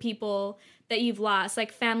without the people that you've lost.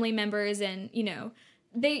 Like, family members and, you know...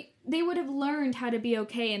 They would have learned how to be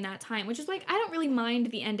okay in that time, which is, like, I don't really mind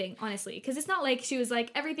the ending, honestly, because it's not like she was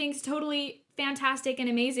like, everything's totally fantastic and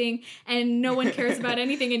amazing and no one cares about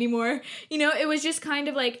anything anymore. You know, it was just kind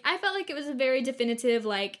of like, I felt like it was a very definitive,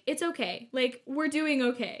 like, it's okay. Like, we're doing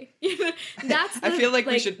okay. That's the, I feel like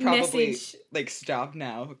we should probably, message. Like, stop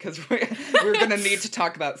now, because we're gonna need to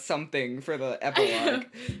talk about something for the epilogue.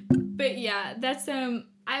 But yeah, that's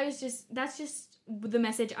just the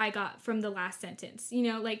message I got from the last sentence. You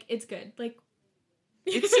know, like, it's good. Like,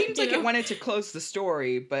 it seemed like it wanted to close the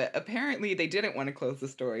story, but apparently they didn't want to close the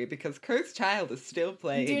story because Cursed Child is still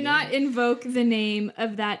playing. Do not invoke the name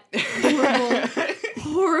of that horrible,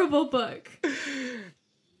 horrible book.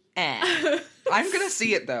 I'm gonna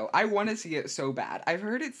see it, though. I want to see it so bad. I've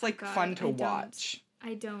heard it's, like, fun to watch.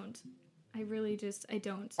 I don't. I really just, I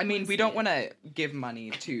don't. I mean, we don't want to give money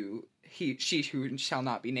to she who shall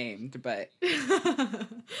not be named, but...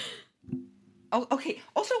 Oh, okay.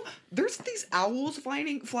 Also, there's these owls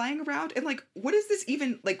flying around, and, like, what is this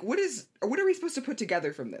even, like, what are we supposed to put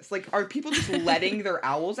together from this? Like, are people just letting their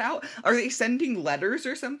owls out? Are they sending letters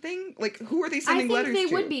or something? Like, who are they sending letters to? I think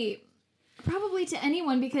they would be. Probably to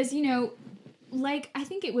anyone, because, you know, like, I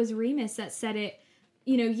think it was Remus that said it,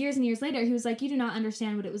 you know, years and years later. He was like, you do not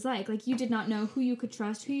understand what it was like. Like, you did not know who you could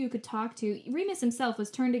trust, who you could talk to. Remus himself was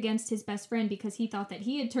turned against his best friend because he thought that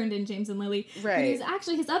he had turned in James and Lily. Right. But it was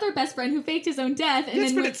actually his other best friend who faked his own death and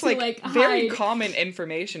then went to, like, hide. Very common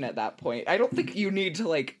information at that point. I don't think you need to,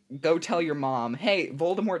 like, go tell your mom, hey,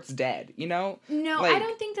 Voldemort's dead, you know? No, like, I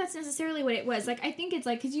don't think that's necessarily what it was. Like, I think it's,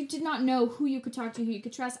 like, because you did not know who you could talk to, who you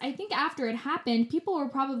could trust. I think after it happened, people were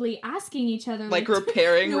probably asking each other, like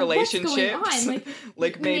repairing relationships. What's going on?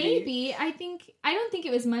 Like maybe. I don't think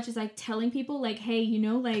it was much as, like, telling people, like, hey, you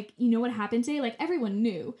know what happened today? Like, everyone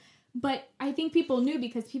knew. But I think people knew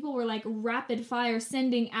because people were, like, rapid fire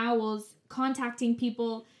sending owls, contacting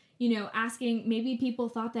people, you know, asking. Maybe people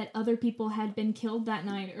thought that other people had been killed that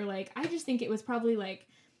night, or, like, I just think it was probably, like,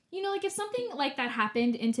 you know, like, if something like that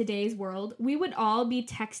happened in today's world, we would all be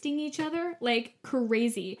texting each other like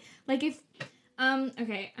crazy. Like, if,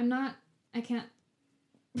 okay, I can't.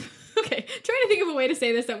 Okay, trying to think of a way to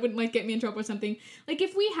say this that wouldn't, like, get me in trouble or something. Like,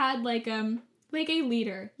 if we had, like a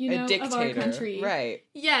leader, you know, of our country. Right.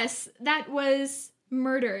 Yes, that was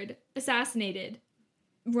murdered, assassinated,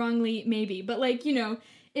 wrongly maybe. But, like, you know,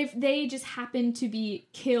 if they just happened to be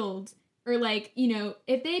killed or like, you know,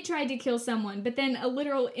 if they tried to kill someone, but then a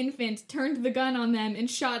literal infant turned the gun on them and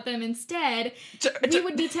shot them instead, we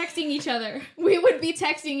would be texting each other. We would be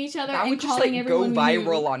texting each other that and would just, calling like, everyone go we knew.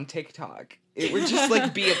 viral on TikTok. It would just,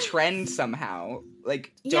 like, be a trend somehow.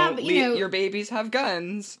 Like, Yeah, don't but, you know, let your babies have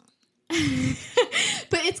guns.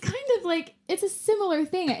 But it's kind of like, it's a similar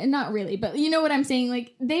thing. And not really, but you know what I'm saying?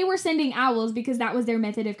 Like, they were sending owls because that was their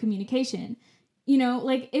method of communication. You know,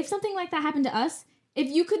 like, if something like that happened to us, if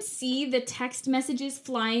you could see the text messages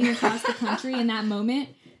flying across the country in that moment,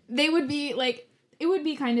 they would be, like, it would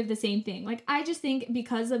be kind of the same thing. Like, I just think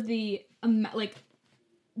because of the, like,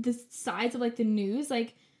 the size of, like, the news,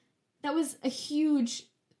 like, that was a huge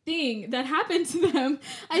thing that happened to them.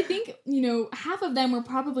 I think, you know, half of them were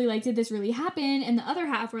probably like, did this really happen? And the other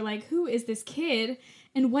half were like, who is this kid?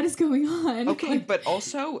 And what is going on? Okay, like, but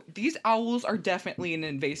also, these owls are definitely an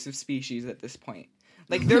invasive species at this point.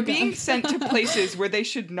 Like, they're being sent to places where they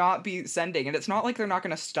should not be sending, and it's not like they're not going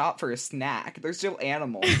to stop for a snack. They're still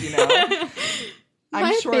animals, you know?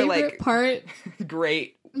 I'm sure, like, part...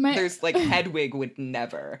 great. There's, like, Hedwig would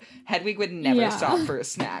never stop for a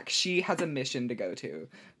snack. She has a mission to go to.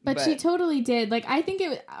 But she totally did. Like, I think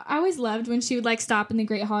I always loved when she would, like, stop in the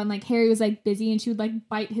Great Hall and, like, Harry was, like, busy and she would, like,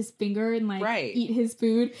 bite his finger and, like, eat his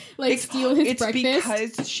food, like, steal his breakfast.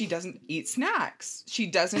 It's because she doesn't eat snacks. She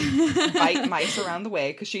doesn't bite mice around the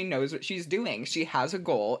way because she knows what she's doing. She has a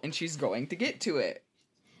goal and she's going to get to it.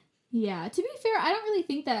 Yeah. To be fair, I don't really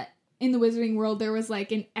think that in the Wizarding world there was,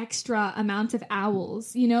 like, an extra amount of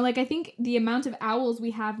owls. You know, like, I think the amount of owls we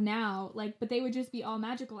have now, like, but they would just be all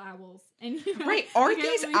magical owls. And, you know, right. Are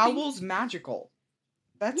these owls magical?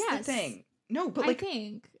 That's the thing. No, but, like, I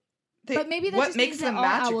think. But maybe that what just makes means them that all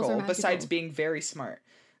owls are magical magical besides being very smart?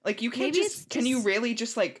 Like, you can't maybe can you really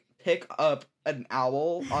just, like, pick up an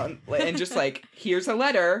owl and just, like, here's a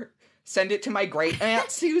letter, send it to my great aunt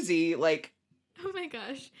Susie, like... Oh my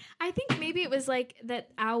gosh. I think maybe it was like that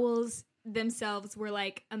owls themselves were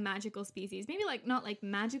like a magical species. Maybe like not like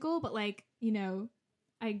magical, but like, you know,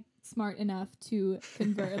 smart enough to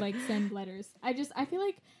convert, like send letters. I feel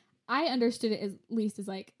like I understood it at least as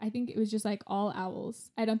like, I think it was just like all owls.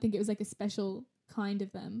 I don't think it was like a special kind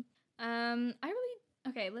of them.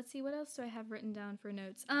 Okay, let's see. What else do I have written down for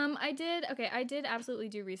notes? I did absolutely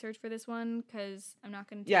do research for this one because I'm not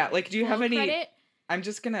going to Yeah, like, do you have any... credit. I'm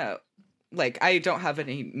just gonna... Like, I don't have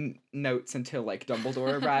any notes until, like,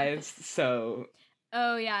 Dumbledore arrives, so...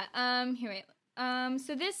 Oh, yeah. Here, wait.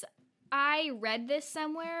 So this, I read this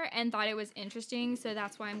somewhere and thought it was interesting, so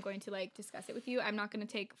that's why I'm going to, like, discuss it with you. I'm not going to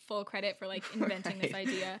take full credit for, like, inventing this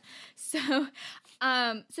idea. So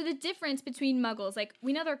the difference between muggles, like,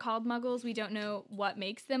 we know they're called muggles. We don't know what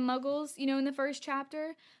makes them muggles, you know, in the first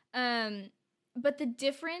chapter. But the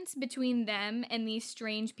difference between them and these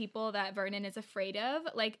strange people that Vernon is afraid of,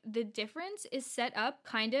 like, the difference is set up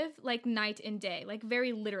kind of like night and day, like,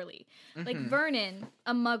 very literally. Mm-hmm. Like, Vernon,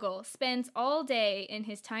 a muggle, spends all day in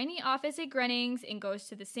his tiny office at Grunnings and goes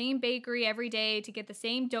to the same bakery every day to get the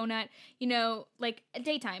same donut, you know, like,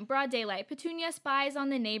 daytime, broad daylight. Petunia spies on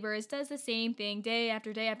the neighbors, does the same thing day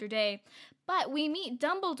after day after day. But we meet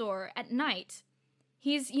Dumbledore at night.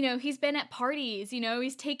 He's, you know, he's been at parties, you know,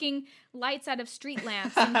 he's taking lights out of street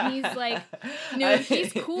lamps, and he's like, you know,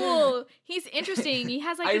 he's cool, he's interesting, he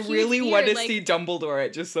has like a huge really beard, want to like... see Dumbledore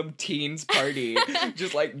at just some teen's party,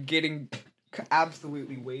 just like getting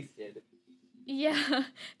absolutely wasted. Yeah.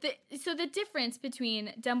 So the difference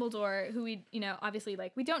between Dumbledore, who we, you know, obviously,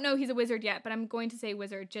 like, we don't know he's a wizard yet, but I'm going to say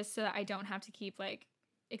wizard just so that I don't have to keep, like,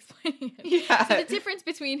 explaining it. Yeah. So the difference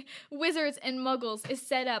between wizards and muggles is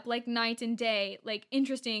set up like night and day, like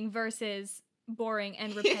interesting versus boring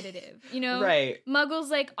and repetitive, you know? Right. Muggles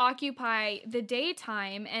like occupy the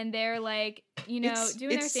daytime and they're like, you know,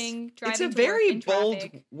 doing their thing, driving to work in traffic. It's a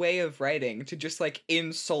very bold way of writing to just like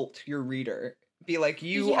insult your reader. Be like,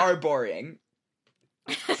 you are boring.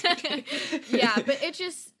 Yeah, but it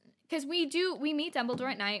just... Because we meet Dumbledore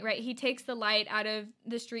at night, right? He takes the light out of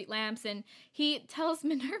the street lamps and he tells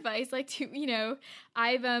Minerva, he's like, you know,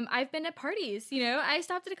 I've been at parties, you know, I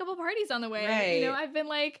stopped at a couple parties on the way, right. You know, I've been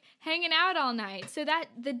like hanging out all night. So that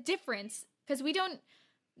the difference, because we don't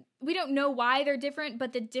know why they're different,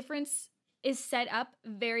 but the difference is set up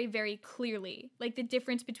very, very clearly. Like the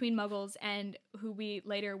difference between muggles and who we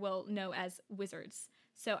later will know as wizards.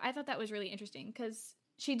 So I thought that was really interesting because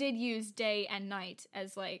she did use day and night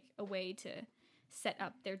as, like, a way to set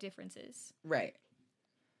up their differences. Right.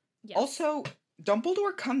 Yes. Also,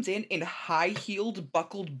 Dumbledore comes in high-heeled,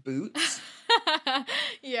 buckled boots.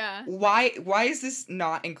 Yeah. Why is this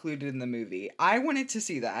not included in the movie? I wanted to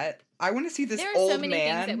see that. I want to see this old man. There are so many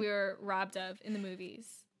things that we were robbed of in the movies.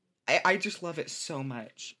 I just love it so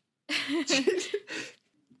much.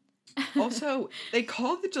 Also, they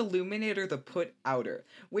call the Deluminator the Put Outer,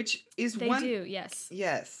 which is They do, yes.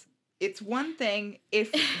 Yes. It's one thing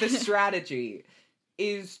if the strategy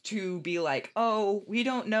is to be like, oh, we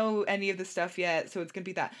don't know any of the stuff yet, so it's going to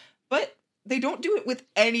be that. But they don't do it with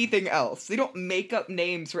anything else. They don't make up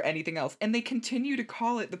names for anything else. And they continue to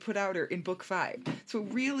call it the Put Outer in book 5. So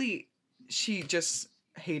really, she just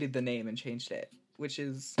hated the name and changed it. Which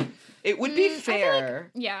is, it would be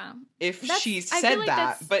fair if she said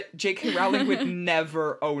that, but J.K. Rowling would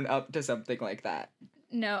never own up to something like that.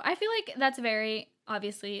 No, I feel like that's very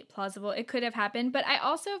obviously plausible. It could have happened, but I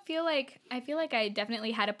also feel like I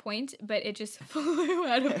definitely had a point, but it just flew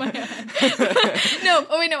out of my head. No,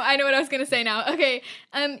 I know what I was gonna say now. Okay,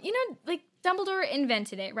 like Dumbledore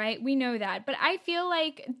invented it, right? We know that, but I feel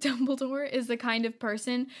like Dumbledore is the kind of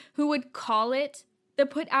person who would call it the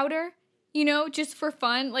Put Outer. Just for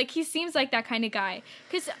fun. Like, he seems like that kind of guy.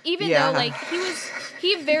 Because even though, like,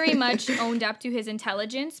 he very much owned up to his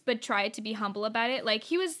intelligence, but tried to be humble about it. Like,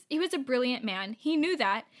 he was a brilliant man. He knew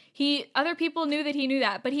that. Other people knew that he knew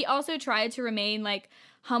that, but he also tried to remain, like,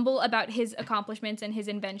 humble about his accomplishments and his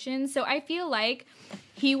inventions. So I feel like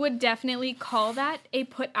he would definitely call that a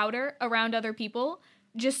put outer around other people,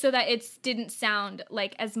 just so that it didn't sound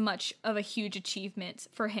like as much of a huge achievement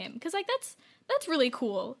for him. Because, like, that's really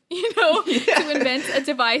cool, to invent a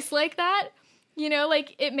device like that.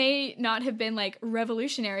 Like, it may not have been, like,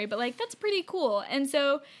 revolutionary, but, like, that's pretty cool. And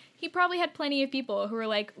so he probably had plenty of people who were,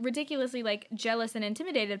 like, ridiculously, like, jealous and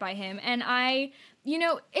intimidated by him. And it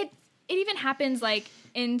even happens, like,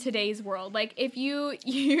 in today's world. Like, if you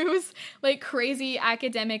use, like, crazy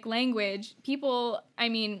academic language,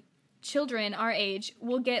 children our age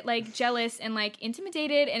will get, like, jealous and, like,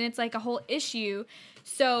 intimidated, and it's, like, a whole issue.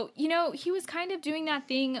 So, he was kind of doing that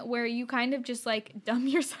thing where you kind of just, like, dumb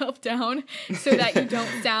yourself down so that you don't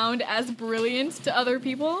sound as brilliant to other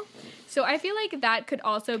people. So I feel like that could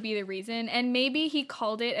also be the reason. And maybe he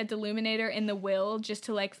called it a Deluminator in the will just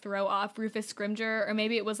to, like, throw off Rufus Scrimgeour. Or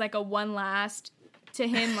maybe it was, like, a one last to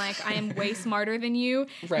him, like, I am way smarter than you.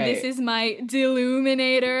 Right. This is my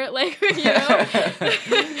Deluminator. Like,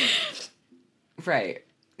 Right.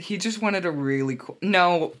 He just wanted a really cool...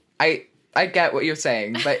 No, I get what you're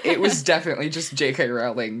saying, but it was definitely just J.K.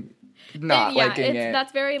 Rowling not liking it.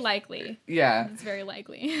 That's very likely. Yeah. It's very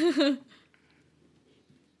likely.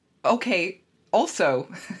 Okay, also,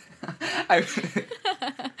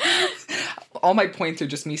 all my points are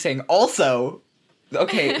just me saying also.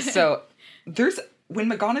 Okay, so when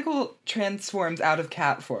McGonagall transforms out of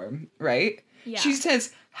cat form, right? Yeah. She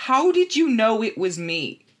says, "How did you know it was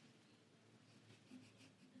me?"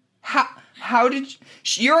 How did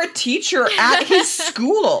you're a teacher at his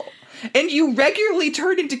school, and you regularly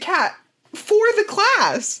turn into cat for the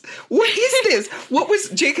class. What is this? What was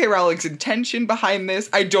J.K. Rowling's intention behind this?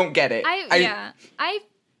 I don't get it.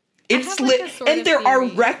 It's lit, and there are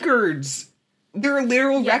records. There are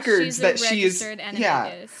literal records that she is.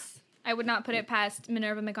 Yeah. I would not put it past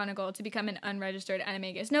Minerva McGonagall to become an unregistered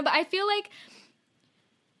animagus. No, but I feel like,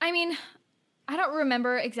 I don't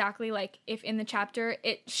remember exactly, like, if in the chapter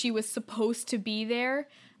she was supposed to be there,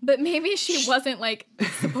 but maybe she wasn't, like,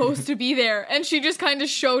 supposed to be there, and she just kind of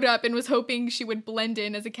showed up and was hoping she would blend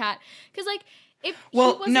in as a cat. Because, like, if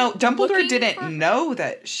no, Dumbledore didn't know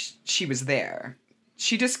that she was there.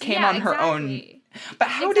 She just came on her own. But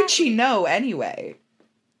how did she know anyway?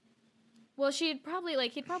 Well, he'd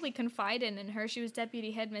probably confided in her. She was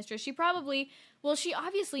deputy headmistress. She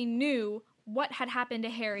obviously knew what had happened to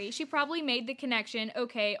Harry. She probably made the connection,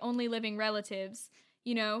 okay, only living relatives,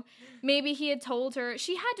 Maybe he had told her.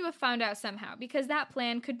 She had to have found out somehow, because that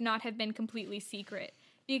plan could not have been completely secret,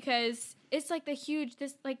 because it's, like,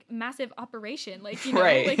 this, like, massive operation, like,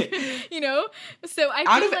 right. Like, so I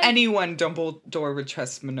out feel of anyone, Dumbledore would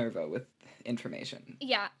trust Minerva with information.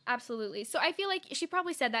 Yeah, absolutely. So I feel like she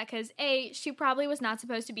probably said that because, A, she probably was not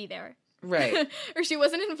supposed to be there. Right. Or she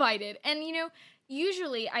wasn't invited. And,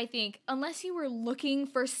 usually, I think, unless you were looking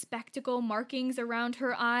for spectacle markings around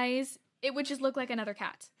her eyes, it would just look like another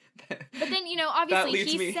cat. But then,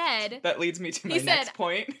 obviously that leads me to my next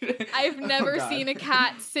point. I've never seen a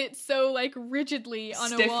cat sit so, like, rigidly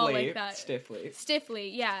on a wall like that. Stiffly,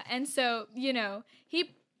 yeah. And so,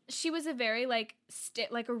 she was a very, like,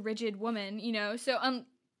 like a rigid woman, so,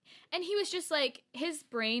 and he was just, like, his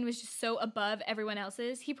brain was just so above everyone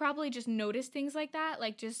else's. He probably just noticed things like that,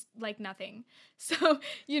 like, just, like, nothing. So,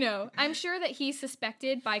 I'm sure that he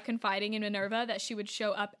suspected by confiding in Minerva that she would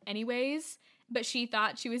show up anyways, but she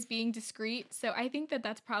thought she was being discreet. So I think that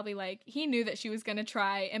that's probably, like, he knew that she was going to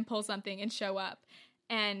try and pull something and show up.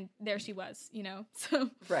 And there she was, so.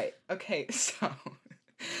 Right. Okay, so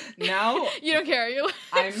Now You don't care. You're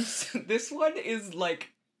like... this one is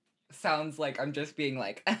like, sounds like I'm just being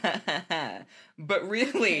like, but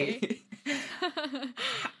really,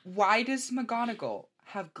 why does McGonagall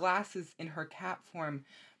have glasses in her cat form?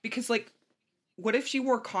 Because, like, what if she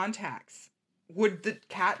wore contacts? Would the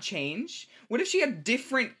cat change? What if she had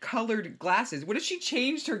different colored glasses? What if she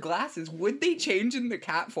changed her glasses? Would they change in the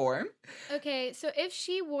cat form? Okay, so if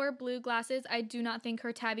she wore blue glasses, I do not think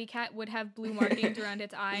her tabby cat would have blue markings around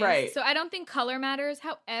its eyes. Right. So I don't think color matters.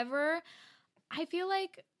 However, I feel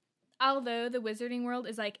like although the wizarding world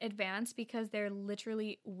is like advanced because they're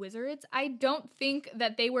literally wizards, I don't think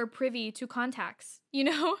that they were privy to contacts, you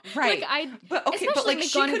know? Right. Like but like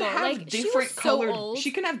she could have like, different colored, so she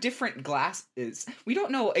can have different glasses. We don't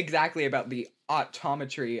know exactly about the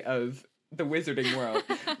optometry of the wizarding world,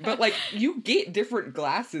 but like you get different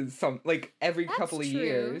glasses like every couple of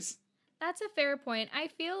years. That's a fair point. I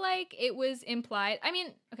feel like it was implied. I mean,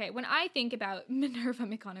 okay, when I think about Minerva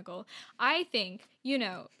McGonagall, I think, you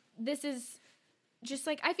know, this is just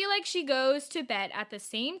like, I feel like she goes to bed at the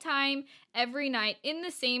same time every night in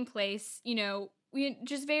the same place, you know,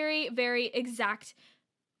 just very, very exact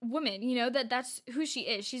woman, you know, that's who she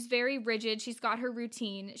is. She's very rigid. She's got her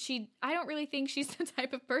routine. I don't really think she's the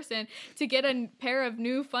type of person to get a pair of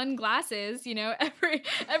new fun glasses, you know,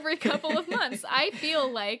 every couple of months. I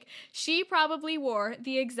feel like she probably wore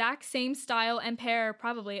the exact same style and pair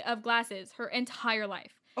probably of glasses her entire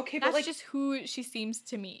life. Okay, that's but like, just who she seems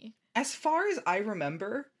to me. As far as I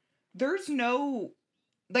remember, there's nobody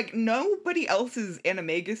else's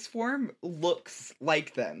animagus form looks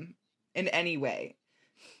like them in any way.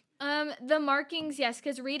 The markings, yes,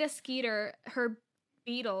 because Rita Skeeter, her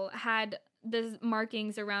beetle, had the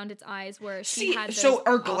markings around its eyes where she had those. So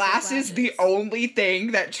are glasses the only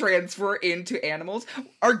thing that transfer into animals?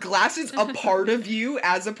 Are glasses a part of you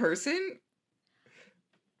as a person?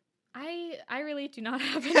 I really do not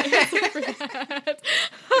have an answer for that.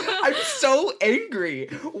 I'm so angry.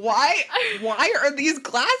 Why are these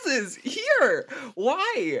glasses here?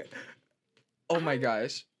 Why? Oh my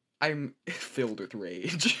gosh. I'm filled with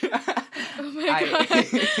rage. Oh my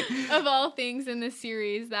god. Of all things in this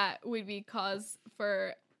series that would be cause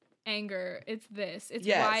for anger, it's this. It's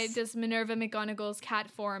why does Minerva McGonagall's cat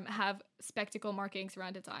form have spectacle markings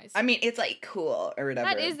around its eyes? I mean, it's like cool or whatever.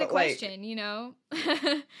 That is the question, you know?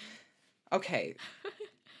 Okay.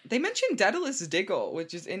 They mentioned Daedalus Diggle,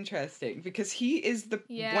 which is interesting because he is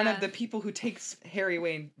one of the people who takes Harry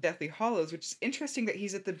away in Deathly Hallows, which is interesting that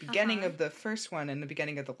he's at the beginning of the first one and the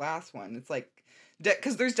beginning of the last one. It's like,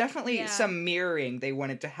 because there's definitely some mirroring they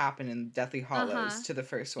wanted to happen in Deathly Hallows to the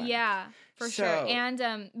first one. Yeah, for sure.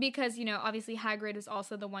 And because, you know, obviously Hagrid was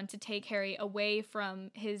also the one to take Harry away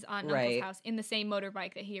from his aunt and uncle's house in the same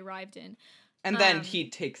motorbike that he arrived in. And then he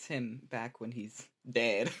takes him back when he's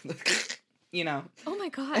dead. You know. Oh my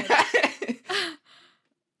god.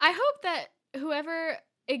 I hope that whoever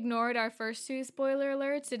ignored our first two spoiler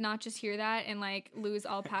alerts did not just hear that and like lose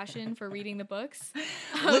all passion for reading the books.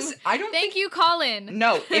 Listen, I don't Thank you, Colin.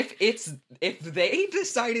 No, if they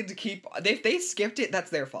decided to if they skipped it,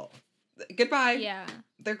 that's their fault. Goodbye. Yeah.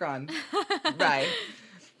 They're gone. Bye.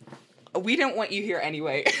 We don't want you here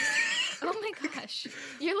anyway. Oh my gosh.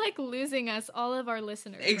 You're like losing us, all of our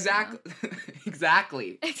listeners. Exactly. Right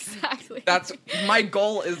Exactly. Exactly. That's my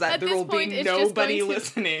goal is that there will be nobody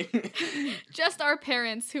listening. Just our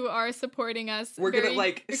parents who are supporting us. We're very gonna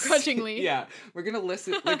like begrudgingly. Yeah. We're gonna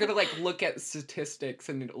listen. We're gonna like look at statistics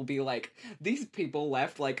and it'll be like these people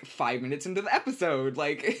left like 5 minutes into the episode.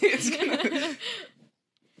 Like it's gonna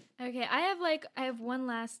Okay, I have one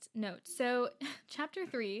last note. So, chapter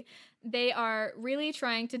 3, they are really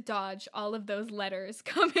trying to dodge all of those letters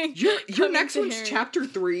coming. Your next one's Harry. chapter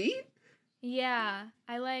 3? Yeah,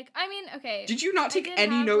 okay. Did you not take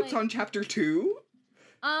any notes on chapter 2?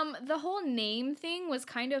 The whole name thing was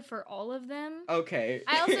kind of for all of them. Okay.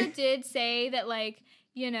 I also did say that, like,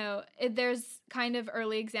 you know, there's kind of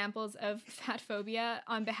early examples of fat phobia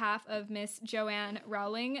on behalf of Miss Joanne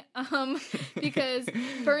Rowling, because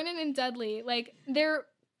Vernon and Dudley, like, they're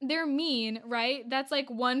mean, right? That's like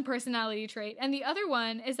one personality trait, and the other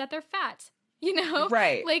one is that they're fat. You know,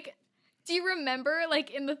 right? Like, do you remember,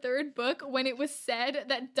 like, in the third book when it was said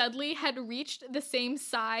that Dudley had reached the same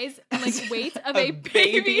size and, like, weight of a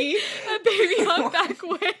baby humpback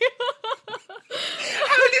whale?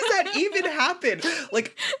 How does that even happen?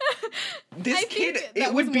 Like, this kid,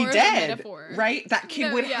 it would be dead, right? That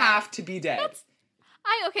kid would have to be dead.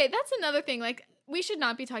 That's another thing. Like, we should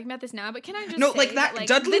not be talking about this now, but can I just say like that, like,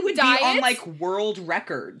 Dudley would diet, be on, like, world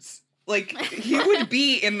records. Like, he would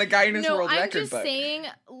be in the Guinness World Record book. No, I'm just saying,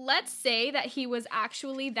 let's say that he was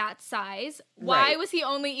actually that size. Why was he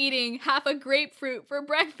only eating half a grapefruit for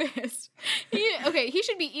breakfast? He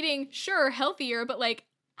should be eating, sure, healthier, but like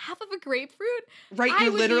half of a grapefruit? Right, I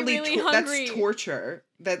you're would literally, be really hungry. That's torture.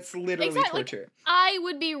 That's literally torture. Like, I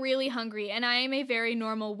would be really hungry, and I am a very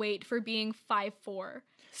normal weight for being 5'4".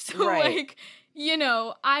 So, like, you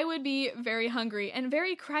know, I would be very hungry and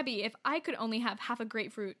very crabby if I could only have half a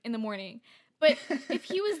grapefruit in the morning. But if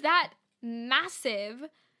he was that massive,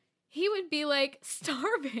 he would be, like,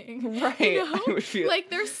 starving. Right. You know? I would feel... Like,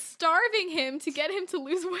 they're starving him to get him to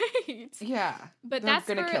lose weight. Yeah. But that's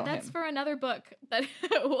for another book. That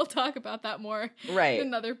we'll talk about that more in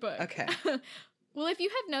another book. Okay. Well, if you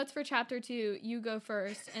have notes for chapter 2, you go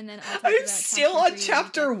first, and then I'll talk about I'm still on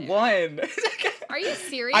chapter 1. Are you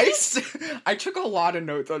serious? I took a lot of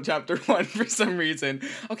notes on chapter 1 for some reason.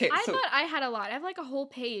 Okay, I thought I had a lot. I have like a whole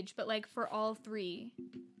page, but like for all 3.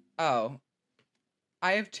 Oh.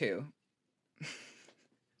 I have 2. Oh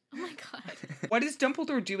my god. What is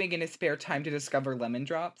Dumbledore doing in his spare time to discover lemon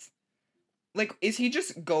drops? Like, is he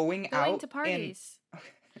just going out to parties?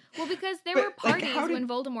 Well, because there were parties when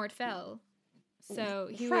Voldemort fell. So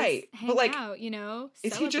he was hanging out, you know.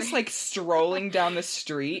 Is he just like strolling down the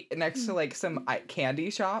street next to like some candy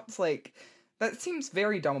shops? Like, that seems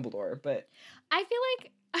very Dumbledore, but I feel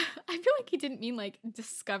like he didn't mean like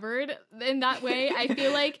discovered in that way. I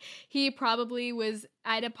feel like he probably was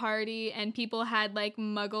at a party and people had like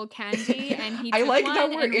Muggle candy and he took like one that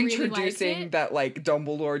we're and introducing really that like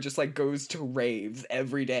Dumbledore just like goes to raves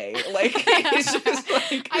every day. Like, it's just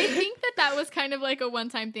like I think that was kind of like a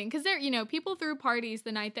one-time thing because there, you know, people threw parties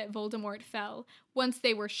the night that Voldemort fell once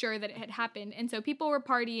they were sure that it had happened, and so people were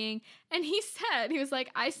partying, and he was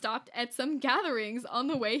like, I stopped at some gatherings on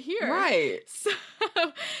the way here. Right.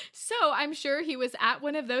 So I'm sure he was at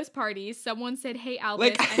one of those parties. Someone said, hey,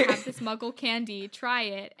 Albus, I have this Muggle candy. Try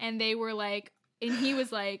it. And they were like, and he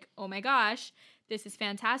was like, oh my gosh, this is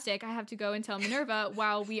fantastic. I have to go and tell Minerva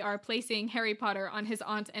while we are placing Harry Potter on his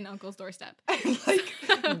aunt and uncle's doorstep.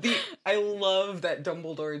 I love that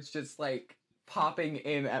Dumbledore's just like popping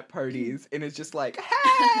in at parties and it's just like,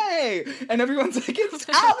 hey! And everyone's like, it's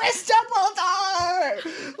Albus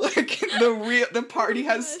Dumbledore! Like, the party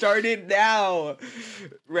has started now.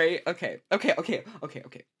 Right? Okay.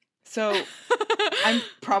 So, I'm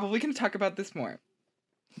probably going to talk about this more.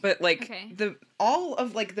 But, like, all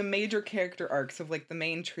of, like, the major character arcs of, like, the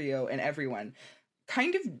main trio and everyone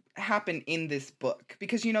kind of happen in this book.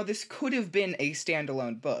 Because, you know, this could have been a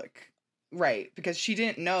standalone book. Right, because she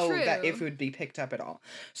didn't know that if it would be picked up at all.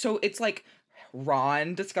 So it's like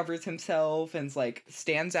Ron discovers himself and like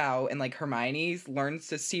stands out, and like Hermione learns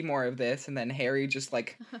to see more of this, and then Harry just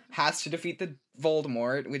like has to defeat the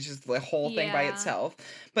Voldemort, which is the whole thing by itself.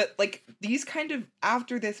 But like these kind of,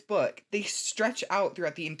 after this book, they stretch out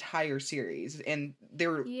throughout the entire series, and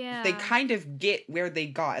they kind of get where they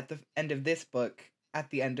got at the end of this book at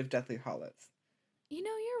the end of Deathly Hallows. You know,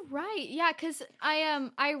 you're right. Yeah, because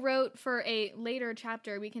I wrote for a later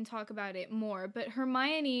chapter, we can talk about it more, but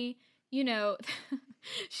Hermione, you know,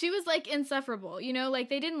 she was, like, insufferable, you know? Like,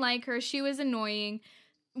 they didn't like her, she was annoying,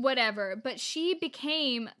 whatever, but she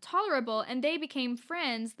became tolerable, and they became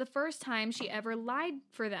friends the first time she ever lied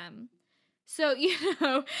for them. So, you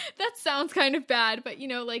know, that sounds kind of bad, but, you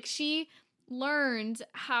know, like, she learned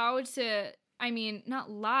how to, I mean, not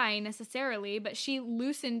lie necessarily, but she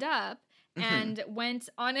loosened up and went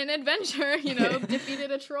on an adventure, you know,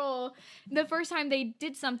 defeated a troll. The first time they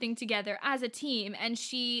did something together as a team, and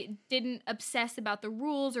she didn't obsess about the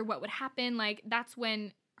rules or what would happen, like, that's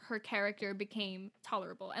when her character became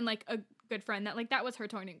tolerable and, like, a good friend. That was her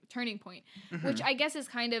turning point, which I guess is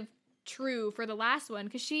kind of true for the last one,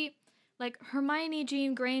 because she, like, Hermione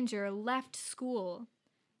Jean Granger left school.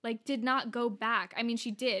 Like, did not go back. I mean, she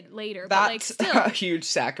did later, but, like, still. That's a huge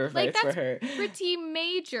sacrifice for her. Pretty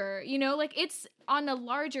major, you know? Like, it's on a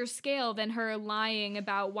larger scale than her lying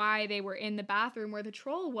about why they were in the bathroom where the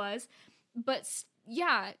troll was. But,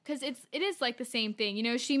 yeah, because it is, like, the same thing. You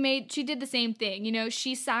know, she did the same thing. You know,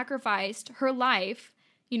 she sacrificed her life,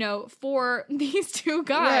 you know, for these two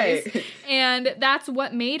guys. Right. And that's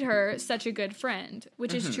what made her such a good friend,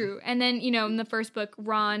 which is true. And then, you know, in the first book,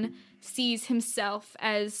 Ron sees himself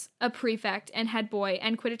as a prefect and head boy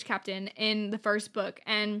and Quidditch captain in the first book,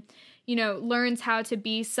 and, you know, learns how to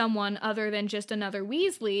be someone other than just another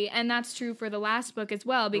Weasley. And that's true for the last book as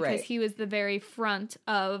well, because he was the very front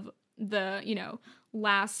of the, you know,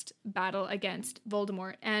 last battle against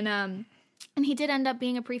Voldemort. And he did end up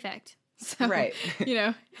being a prefect. So, right. you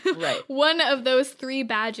know, Right. one of those 3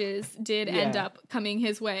 badges did end up coming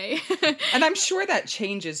his way. And I'm sure that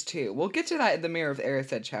changes too. We'll get to that in the Mirror of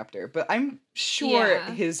Erised chapter, but I'm sure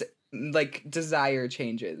his like desire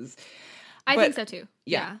changes. I think so too.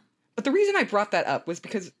 Yeah. But the reason I brought that up was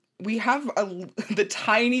because we have the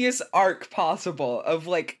tiniest arc possible of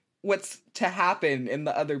like what's to happen in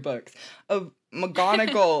the other books of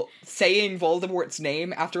McGonagall saying Voldemort's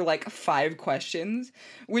name after like 5 questions,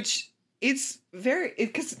 which is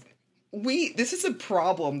because this is a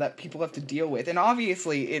problem that people have to deal with, and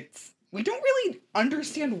obviously we don't really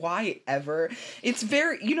understand why ever. It's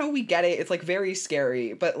very, we get it. It's like very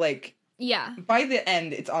scary, but like by the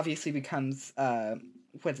end, it's obviously becomes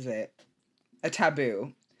what is it? A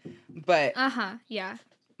taboo. But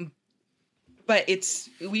but it's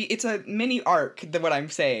a mini arc. What I'm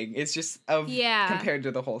saying is just compared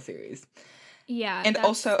to the whole series. Yeah, and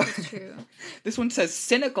that's true. This one says,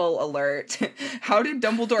 cynical alert. How did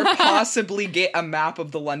Dumbledore possibly get a map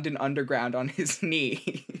of the London Underground on his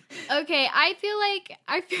knee? Okay, I feel like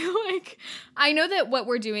I know that what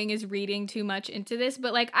we're doing is reading too much into this,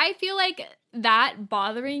 but like I feel like that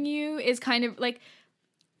bothering you is kind of like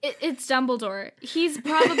it's Dumbledore. He's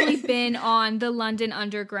probably been on the London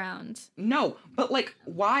Underground. No, but like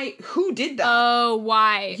why? Who did that? Oh,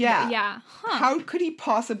 why? Yeah. Huh. How could he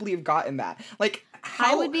possibly have gotten that? Like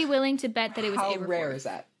I would be willing to bet that it was How Aberforth. rare is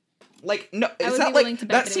that? Like, no, is that like,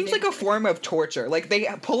 that seems like a form of torture. Like, they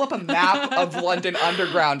pull up a map of London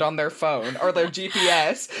Underground on their phone or their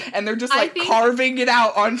GPS, and they're just, like, carving it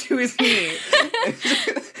out onto his knee.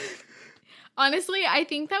 Honestly, I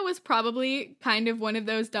think that was probably kind of one of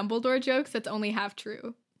those Dumbledore jokes that's only half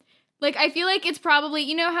true. Like, I feel like it's probably,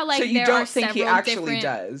 you know how, like, so you don't think he actually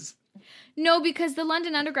does? No, because the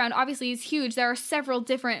London Underground obviously is huge. There are several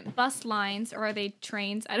different bus lines, or are they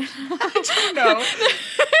trains? I don't know.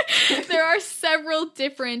 There are several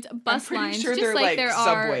different bus lines. I'm pretty sure just they're like there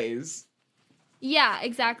subways. Yeah,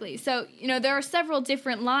 exactly. So, there are several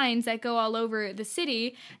different lines that go all over the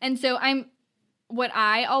city. And so what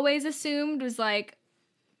I always assumed was like,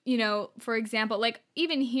 for example, like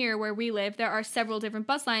even here where we live, there are several different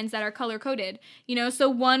bus lines that are color coded, so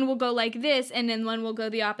one will go like this and then one will go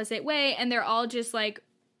the opposite way, and they're all just like,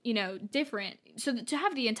 different. So to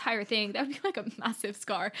have the entire thing, that would be like a massive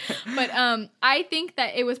scar. But I think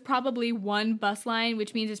that it was probably one bus line,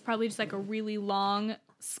 which means it's probably just like a really long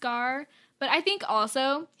scar. But I think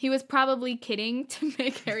also he was probably kidding to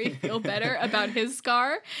make Harry feel better about his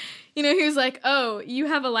scar. He was like, oh, you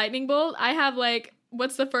have a lightning bolt? I have like,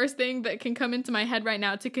 what's the first thing that can come into my head right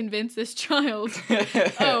now to convince this child?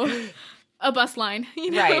 Oh, a bus line.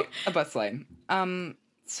 Right, a bus line.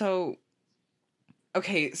 So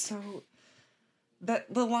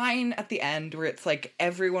the line at the end where it's like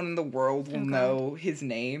everyone in the world will know his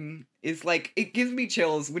name is like, it gives me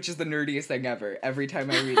chills, which is the nerdiest thing ever every time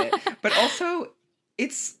I read it. But also,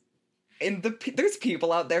 it's there's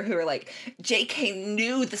people out there who are like, JK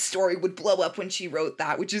knew the story would blow up when she wrote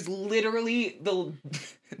that, which is literally the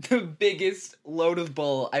biggest load of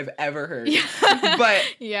bull I've ever heard. Yeah. But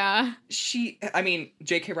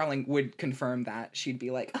JK Rowling would confirm that. She'd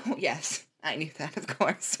be like, oh yes, I knew that, of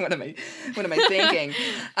course. What am I thinking?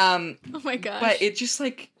 Oh my gosh. But it just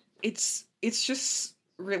like it's just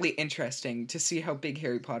really interesting to see how big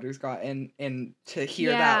Harry Potter's gotten, and to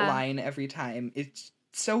hear that line every time. It's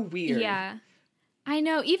so weird. Yeah. I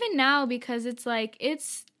know, even now, because it's like,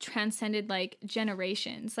 it's transcended like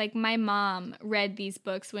generations. Like my mom read these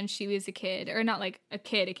books when she was a kid, or not like a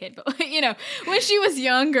kid, but like, when she was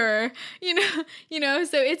younger, so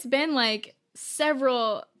it's been like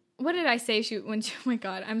several. What did I say? Oh my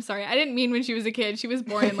God, I'm sorry. I didn't mean when she was a kid. She was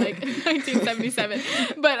born in like 1977.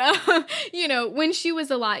 But, when she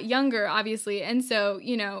was a lot younger, obviously. And so,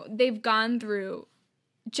 they've gone through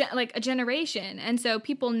like a generation. And so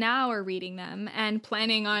people now are reading them and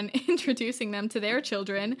planning on introducing them to their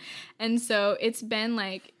children. And so it's been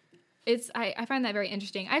like, I find that very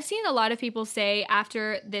interesting. I've seen a lot of people say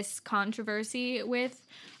after this controversy with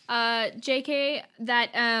JK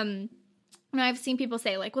that, I've seen people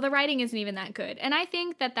say, like, well, the writing isn't even that good. And I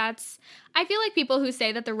think I feel like people who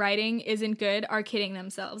say that the writing isn't good are kidding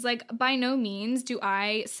themselves. Like, by no means do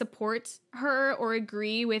I support her or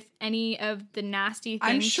agree with any of the nasty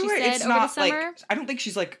things she said over the summer. Like, I don't think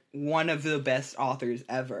she's, like, one of the best authors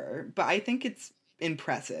ever. But I think it's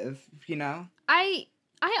impressive, I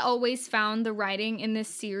always found the writing in this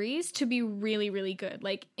series to be really, really good.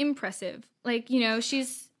 Like, impressive. Like,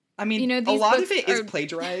 she's... a lot of it is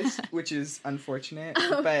plagiarized, which is unfortunate,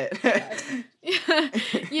 but...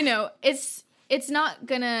 it's not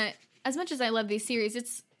gonna... As much as I love these series,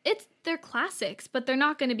 they're classics, but they're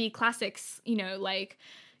not going to be classics, you know, like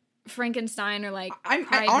Frankenstein or like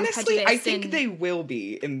I honestly, I think they will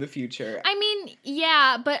be in the future. I mean,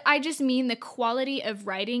 yeah, but I just mean the quality of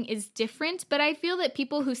writing is different, but I feel that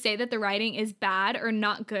people who say that the writing is bad or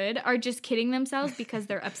not good are just kidding themselves because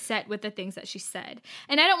they're upset with the things that she said.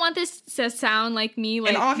 And I don't want this to sound like me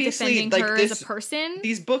like defending her as a person.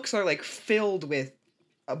 These books are like filled with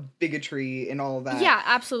a bigotry and all that. Yeah,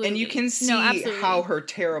 absolutely. And you can see how her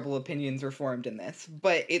terrible opinions were formed in this.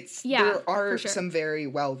 But there are some very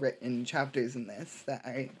well written chapters in this that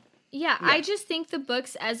I just think the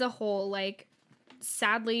books as a whole, like,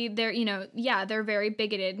 sadly, they're, you know, they're very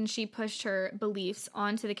bigoted, and she pushed her beliefs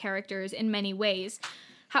onto the characters in many ways.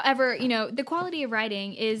 However, you know, the quality of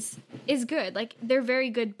writing is good. Like, they're very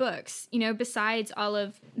good books, you know, besides all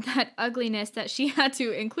of that ugliness that she had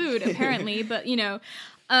to include, apparently. But, you know,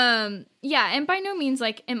 and by no means,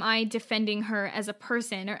 like, am I defending her as a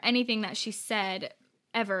person or anything that she said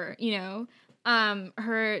ever, you know.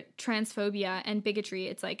 Her transphobia and bigotry,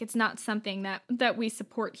 it's like, it's not something that we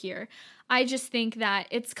support here. I just think that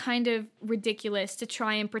it's kind of ridiculous to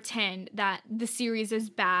try and pretend that the series is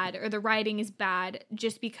bad or the writing is bad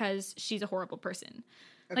just because she's a horrible person.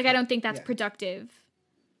 Okay. Like, I don't think that's productive.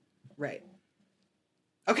 Right.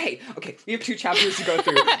 Okay, we have 2 chapters to go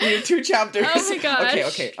through. We have 2 chapters. Oh my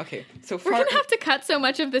gosh. Okay. So we're gonna have to cut so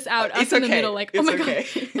much of this out. Us in the middle, like, oh my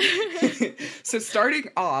god. So starting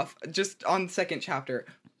off, just on the second chapter,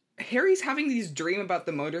 Harry's having these dream about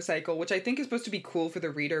the motorcycle, which I think is supposed to be cool for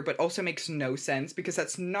the reader, but also makes no sense because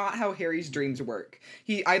that's not how Harry's dreams work.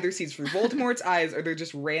 He either sees through Voldemort's eyes or they're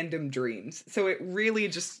just random dreams. So it really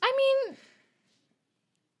just... I mean,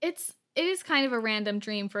 it is kind of a random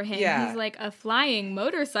dream for him. Yeah. He's like, a flying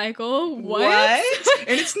motorcycle? What?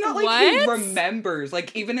 And it's not like he remembers,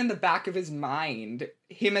 like, even in the back of his mind,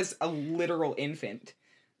 him as a literal infant.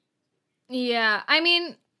 Yeah, I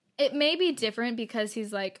mean, it may be different because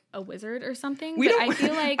he's, like, a wizard or something, I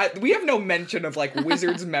feel like... we have no mention of, like,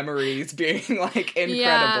 wizards' memories being, like, incredible.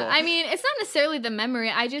 Yeah, I mean, it's not necessarily the memory.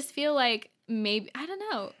 I just feel like maybe, I don't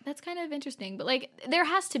know, that's kind of interesting. But, like, there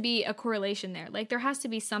has to be a correlation there. Like, there has to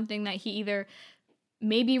be something that he either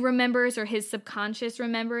maybe remembers or his subconscious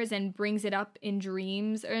remembers and brings it up in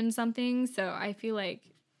dreams or in something. So I feel like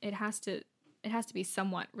it has to be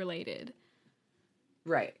somewhat related.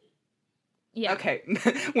 Right. Yeah. Okay.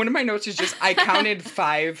 One of my notes is just, I counted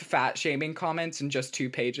 5 fat shaming comments in just 2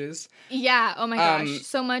 pages. Yeah. Oh my gosh.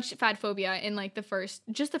 So much fat phobia in, like, the first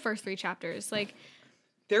 3 chapters. Like,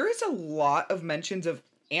 there is a lot of mentions of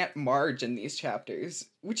Aunt Marge in these chapters,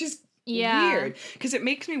 which is weird. Because it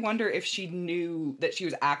makes me wonder if she knew that she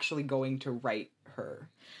was actually going to write her.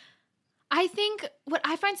 I think what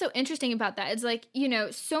I find so interesting about that is, like, you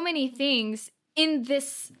know, so many things in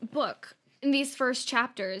this book, in these first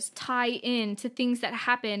chapters, tie in to things that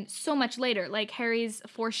happen so much later, like Harry's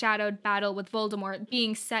foreshadowed battle with Voldemort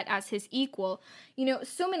being set as his equal. You know,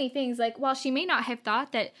 so many things, like, while she may not have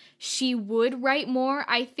thought that she would write more,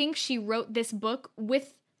 I think she wrote this book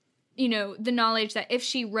with, you know, the knowledge that if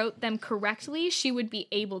she wrote them correctly, she would be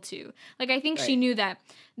able to. Like, I think she knew that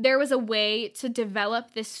there was a way to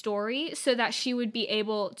develop this story so that she would be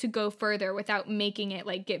able to go further without making it,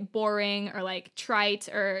 like, get boring or, like, trite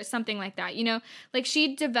or something like that, you know? Like,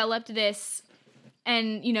 she developed this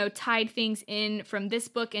and, you know, tied things in from this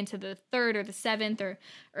book into the 3rd or the 7th or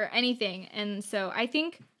anything. And so I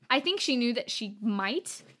think she knew that she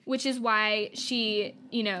might, which is why she,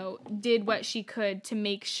 you know, did what she could to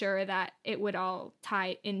make sure that it would all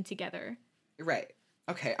tie in together. Right.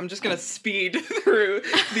 Okay, I'm just gonna speed through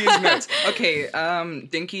these notes. Okay,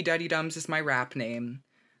 Dinky Duddy Dums is my rap name.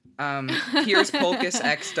 Piers Polkus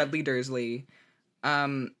x Dudley Dursley.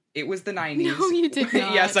 It was the 90s. No, you did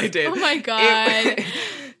not. Yes, I did. Oh my god.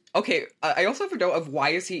 Okay, I also have a note of why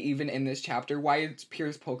is he even in this chapter? Why is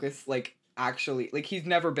Piers Polkus, like, actually, like, he's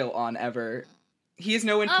never built on ever. He has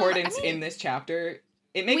no importance in this chapter.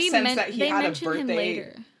 It makes sense that he had a birthday. Him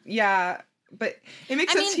later. Yeah, but it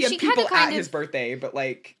makes sense he had people at his birthday, but,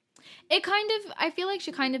 like... It kind of... I feel like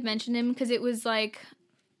she kind of mentioned him because it was, like,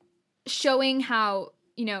 showing how,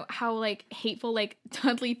 you know, how, like, hateful, like,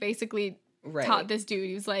 Dudley basically taught this dude.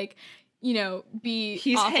 He was like, you know,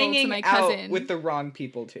 he's awful to my cousin. Out with the wrong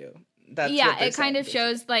people, too. That's it kind of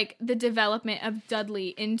shows, like, the development of Dudley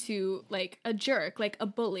into, like, a jerk, like a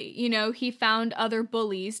bully. You know, he found other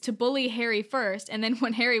bullies to bully Harry first, and then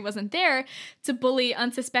when Harry wasn't there, to bully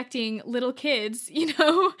unsuspecting little kids, you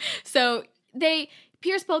know? So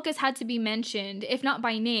Piers Polkus had to be mentioned, if not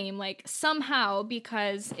by name, like, somehow,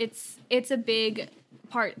 because it's a big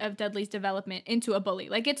part of Dudley's development into a bully.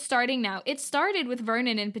 Like, it's starting now. It started with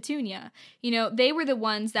Vernon and Petunia. You know, they were the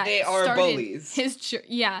ones that they are bullies.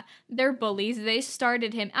 They're bullies. They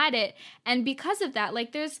started him at it. And because of that,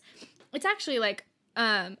 like, it's actually like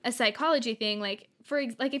a psychology thing. Like,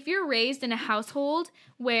 if you're raised in a household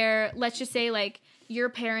where, let's just say, like, your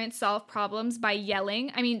parents solve problems by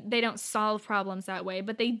yelling. I mean, they don't solve problems that way,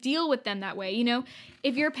 but they deal with them that way. You know,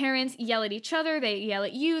 if your parents yell at each other, they yell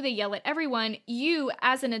at you, they yell at everyone, you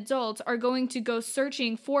as an adult are going to go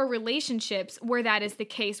searching for relationships where that is the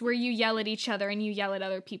case, where you yell at each other and you yell at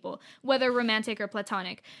other people, whether romantic or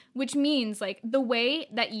platonic, which means, like, the way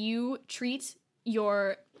that you treat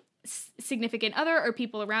your significant other or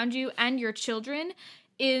people around you and your children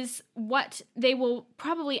is what they will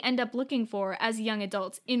probably end up looking for as young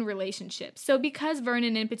adults in relationships. So because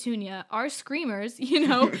Vernon and Petunia are screamers, you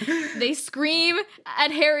know, they scream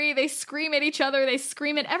at Harry, they scream at each other, they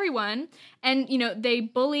scream at everyone, and, you know, they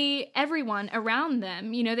bully everyone around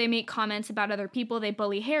them. You know, they make comments about other people, they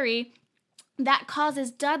bully Harry. That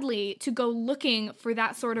causes Dudley to go looking for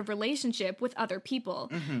that sort of relationship with other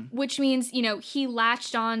people, which means, you know, he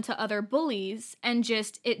latched on to other bullies and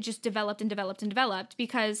it just developed and developed and developed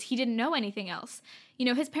because he didn't know anything else. You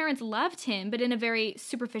know, his parents loved him, but in a very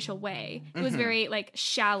superficial way. It was very, like,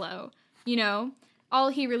 shallow, you know? All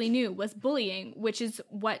he really knew was bullying, which is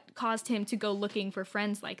what caused him to go looking for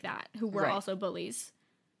friends like that who were also bullies.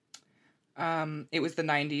 It was the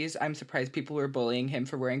 90s. I'm surprised people were bullying him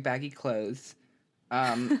for wearing baggy clothes.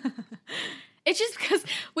 It's just because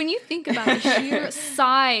when you think about the sheer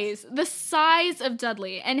the size of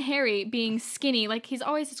Dudley and Harry being skinny, like, he's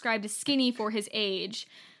always described as skinny for his age,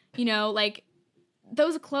 you know, like,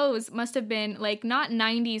 those clothes must have been, like, not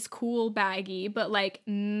 90s cool baggy, but, like,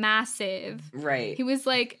 massive. Right. He was,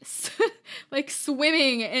 like, like,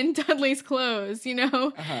 swimming in Dudley's clothes, you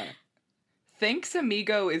know? Uh-huh. Thanks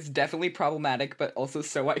Amigo is definitely problematic, but also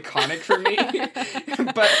so iconic for me.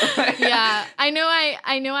 But yeah, I know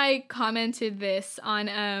I commented this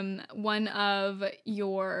on one of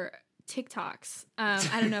your TikToks.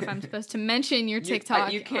 I don't know if I'm supposed to mention your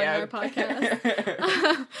TikTok you on our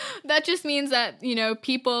podcast. That just means that, you know,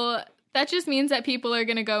 people are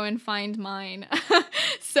gonna go and find mine.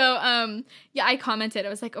 So, yeah, I commented. I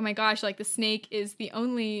was like, oh my gosh, like, the snake is the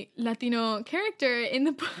only Latino character in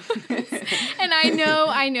the books. And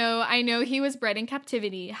I know he was bred in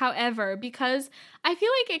captivity. However, because I feel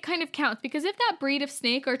like it kind of counts, because if that breed of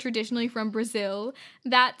snake are traditionally from Brazil,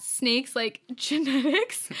 that snake's, like,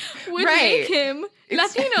 genetics would make him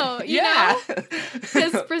Latino, you know?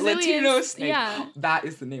 Because Brazilians... Latino snake. Yeah. That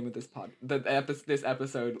is the name of this this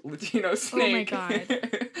episode. Latino snake. Oh my god.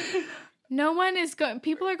 No one is going...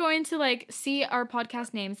 People are going to, like, see our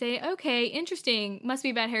podcast name, say, okay, interesting, must be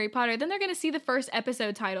about Harry Potter. Then they're going to see the first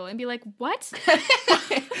episode title and be like, what?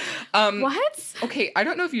 What? Okay, I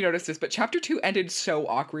don't know if you noticed this, but chapter 2 ended so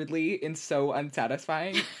awkwardly and so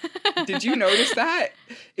unsatisfying. Did you notice that?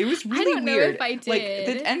 It was really weird. I don't know if I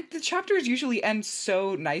did. Like, the chapters usually end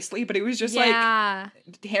so nicely, but it was just like,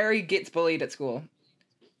 Harry gets bullied at school.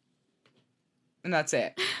 And that's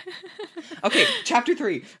it. Okay, chapter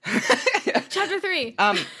 3. Chapter 3.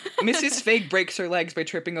 Mrs. Fig breaks her legs by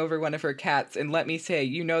tripping over one of her cats, and let me say,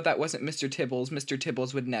 you know that wasn't Mr. Tibbles. Mr.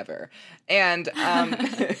 Tibbles would never. And,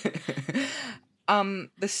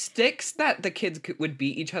 the sticks that the kids would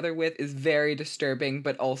beat each other with is very disturbing,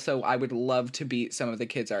 but also I would love to beat some of the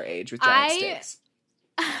kids our age with giant sticks.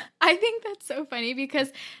 I think that's so funny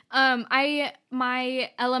because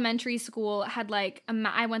my elementary school had, like,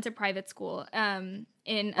 I went to private school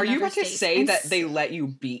in Are you about state. to say that they let you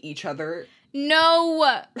beat each other?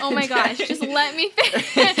 No! Oh my gosh, just let me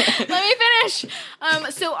finish!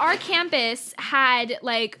 So our campus had,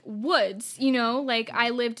 like, woods, you know? Like, I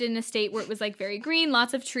lived in a state where it was, like, very green,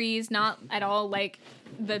 lots of trees, not at all, like,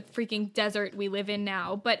 the freaking desert we live in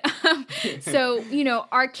now. But, so, you know,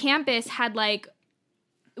 our campus had, like,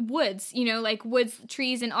 woods, you know, like woods,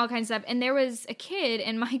 trees, and all kinds of stuff. And there was a kid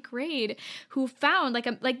in my grade who found, like,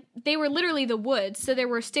 they were literally the woods. So there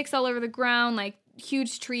were sticks all over the ground, like,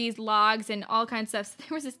 huge trees, logs, and all kinds of stuff. So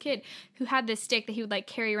there was this kid who had this stick that he would, like,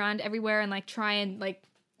 carry around everywhere and, like, try and, like,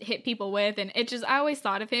 hit people with. And I always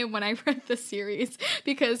thought of him when I read the series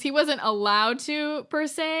because he wasn't allowed to, per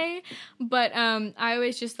se, but I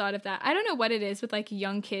always just thought of that. I don't know what it is with, like,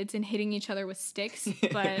 young kids and hitting each other with sticks,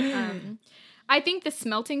 but I think the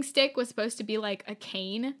smelting stick was supposed to be, like, a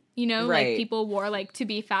cane, you know, right. Like, people wore, like, to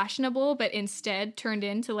be fashionable, but instead turned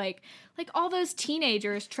into, like all those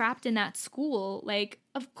teenagers trapped in that school. Like,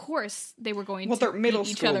 of course they were going to beat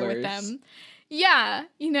each other with them. Yeah,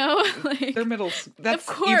 you know, like, they're that's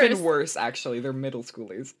even worse, actually. They're middle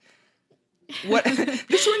schoolers. What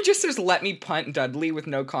this one just says let me punt Dudley with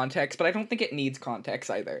no context, but I don't think it needs context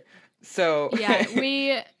either. So yeah,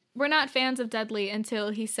 we're not fans of Dudley until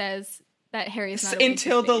he says that Harry is not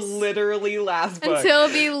until the literally last book. Until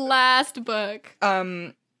the last book.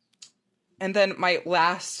 And then my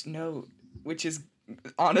last note, which is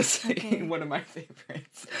honestly one of my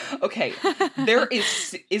favorites. Okay,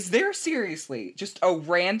 is there seriously just a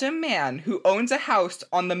random man who owns a house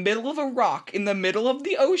on the middle of a rock in the middle of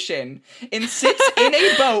the ocean and sits in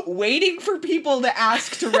a boat waiting for people to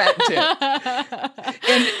ask to rent it?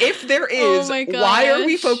 And if there is, why are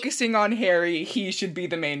we focusing on Harry? He should be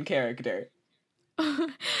the main character. You know,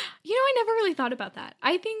 I never really thought about that.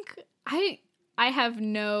 I think I have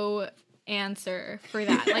no answer for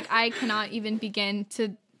that. Like, I cannot even begin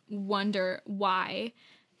to wonder why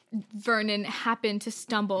Vernon happened to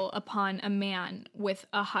stumble upon a man with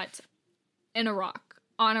a hut on a rock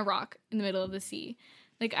in the middle of the sea.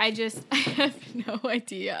 Like, I have no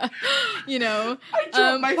idea, you know. I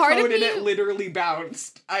dropped my phone and it literally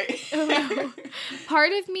bounced.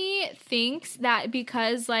 Part of me thinks that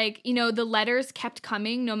because, like, you know, the letters kept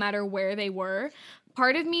coming no matter where they were,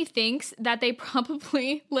 part of me thinks that they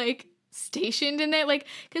probably, like, stationed in there, like,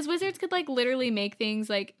 because wizards could, like, literally make things,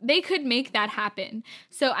 like, they could make that happen.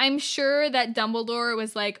 So I'm sure that Dumbledore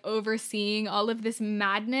was, like, overseeing all of this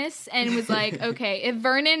madness and was like, okay, if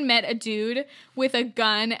Vernon met a dude with a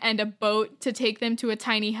gun and a boat to take them to a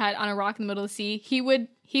tiny hut on a rock in the middle of the sea, he would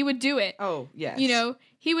do it. Oh, yes. You know,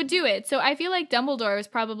 he would do it. So I feel like Dumbledore was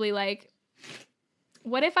probably like,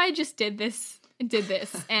 what if I just did this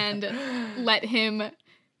and let him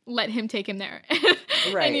take him there.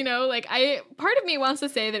 Right. And, you know, like, part of me wants to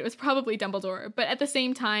say that it was probably Dumbledore, but at the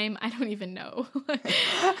same time, I don't even know.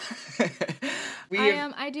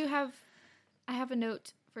 I have a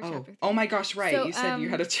note for chapter 3. Oh my gosh, right. So, you said you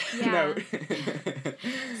had a note.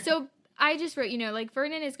 So I just wrote, you know, like,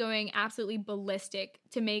 Vernon is going absolutely ballistic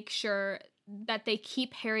to make sure that they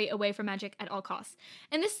keep Harry away from magic at all costs.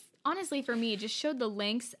 And this, honestly, for me, just showed the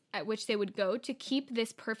lengths at which they would go to keep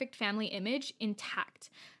this perfect family image intact.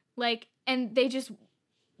 Like, and they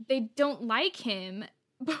don't like him,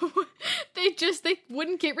 but they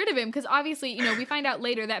wouldn't get rid of him. Because obviously, you know, we find out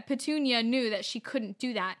later that Petunia knew that she couldn't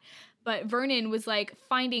do that. But Vernon was, like,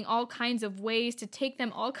 finding all kinds of ways to take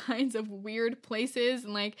them all kinds of weird places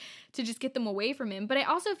and, like, to just get them away from him. But I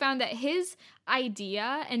also found that his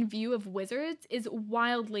idea and view of wizards is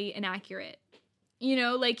wildly inaccurate. You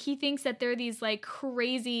know, like, he thinks that they're these, like,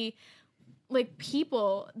 crazy, like,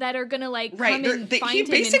 people that are gonna, like, come and find him. He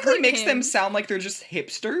basically makes them sound like they're just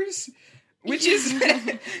hipsters, which is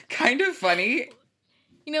kind of funny.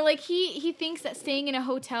 You know, like, he thinks that staying in a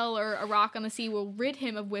hotel or a rock on the sea will rid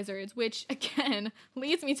him of wizards, which, again,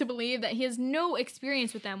 leads me to believe that he has no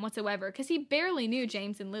experience with them whatsoever, because he barely knew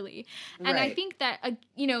James and Lily. And I think that,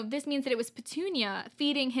 you know, this means that it was Petunia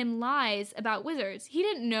feeding him lies about wizards. He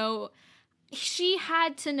didn't know. She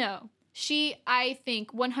had to know. I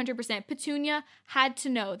think 100%, Petunia had to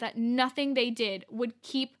know that nothing they did would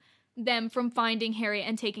keep them from finding Harry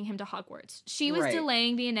and taking him to Hogwarts. She was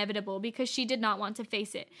delaying the inevitable because she did not want to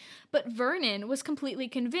face it. But Vernon was completely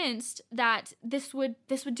convinced that this would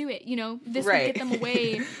do it, you know? This would get them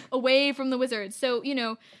away from the wizards. So, you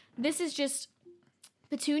know, this is just,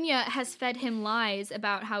 Petunia has fed him lies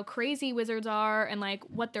about how crazy wizards are and, like,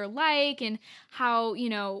 what they're like and how, you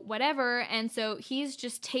know, whatever. And so he's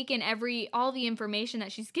just taken all the information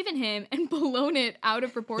that she's given him and blown it out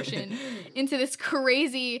of proportion into this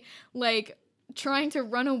crazy, like, trying to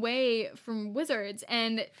run away from wizards.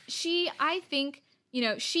 And I think, you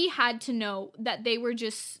know, she had to know that they were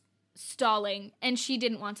just stalling and she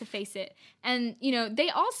didn't want to face it. And, you know, they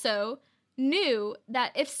also knew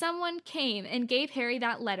that if someone came and gave Harry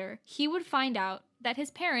that letter, he would find out that his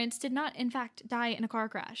parents did not, in fact, die in a car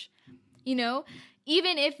crash. You know,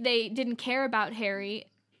 even if they didn't care about Harry,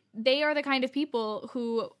 they are the kind of people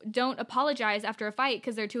who don't apologize after a fight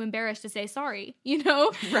because they're too embarrassed to say sorry, you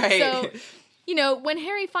know? Right. So, you know, when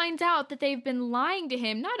Harry finds out that they've been lying to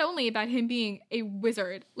him, not only about him being a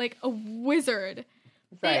wizard,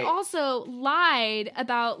 they also lied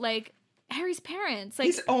about, like, Harry's parents, like,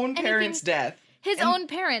 his own parents' death. His own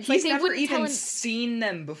parents. He's never even seen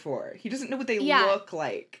them before. He doesn't know what they look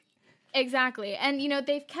like. Exactly. And, you know,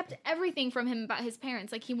 they've kept everything from him about his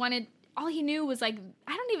parents. Like, all he knew was, like,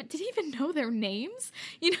 did he even know their names?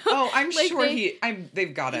 You know? Oh, I'm like, sure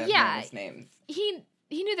they've got to know his names. He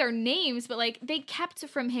knew their names, but, like, they kept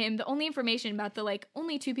from him the only information about the, like,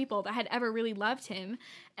 only 2 people that had ever really loved him.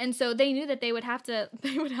 And so they knew that they would have to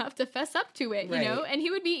fess up to it, you know? And he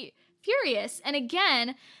would be furious. And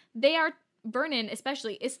again, they are Vernon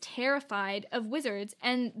especially is terrified of wizards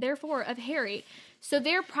and therefore of Harry. So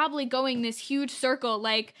they're probably going this huge circle,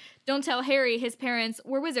 like, don't tell Harry his parents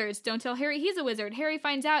were wizards. Don't tell Harry he's a wizard. Harry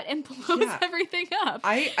finds out and blows everything up.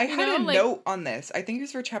 I had a note on this. I think it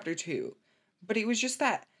was for chapter 2. But it was just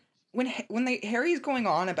that when Harry's going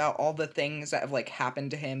on about all the things that have, like,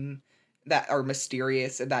 happened to him that are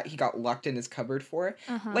mysterious and that he got locked in his cupboard for,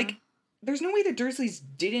 like, there's no way the Dursleys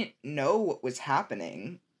didn't know what was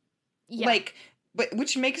happening. Yeah. Like, but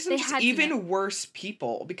which makes them just even worse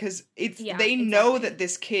people, because they know that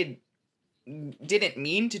this kid didn't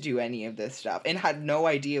mean to do any of this stuff and had no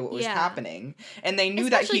idea what was happening, and they knew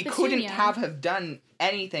that he couldn't have done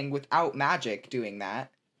anything without magic doing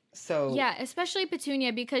that. So yeah, especially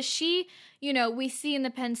Petunia, because she, you know, we see in the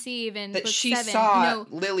Pensieve and that book she 7, saw you know,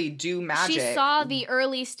 Lily do magic. She saw the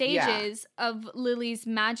early stages of Lily's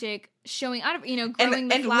magic showing out of, you know, growing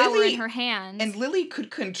the flower Lily, in her hands. And Lily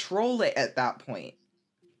could control it at that point.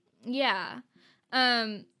 Yeah.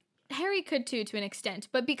 Harry could too, to an extent,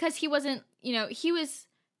 but because he wasn't, you know, he was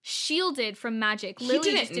shielded from magic.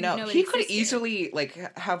 Lily just didn't know it He could existed. easily,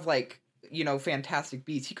 like, have, like, you know, fantastic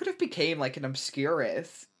beasts. He could have became, like, an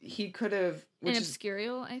Obscurus. He could have... An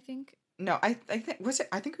Obscurial, I think? No, I think... Was it...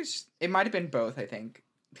 I think it was just... It might have been both, I think.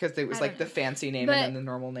 Because it was, like, the fancy name and then the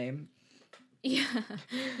normal name. Yeah.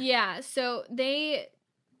 Yeah, so they...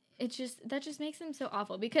 That just makes them so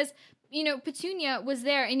awful. Because, you know, Petunia was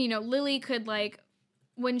there, and, you know, Lily could, like...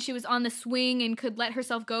 when she was on the swing and could let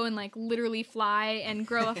herself go and, like, literally fly and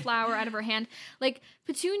grow a flower out of her hand. Like,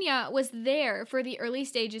 Petunia was there for the early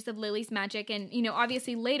stages of Lily's magic and, you know,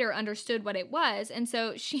 obviously later understood what it was. And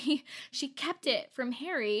so she kept it from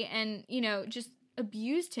Harry and, you know, just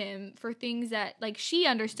abused him for things that, like, she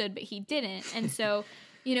understood but he didn't. And so,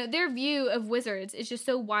 you know, their view of wizards is just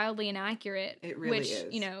so wildly inaccurate. It really which,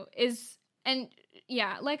 is. You know, is... And...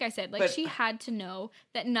 yeah, like I said, like, she had to know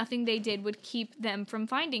that nothing they did would keep them from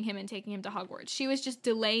finding him and taking him to Hogwarts. She was just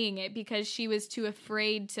delaying it because she was too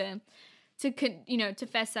afraid to you know, to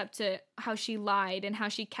fess up to how she lied and how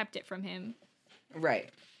she kept it from him. Right.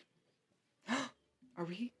 Are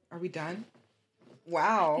we done?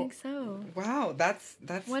 Wow. I think so. Wow, that's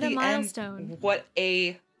what a milestone. End. What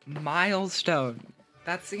a milestone.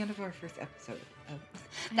 That's the end of our first episode.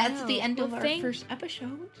 That's the end of our first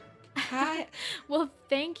episode. Hi. Well,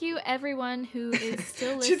 thank you everyone who is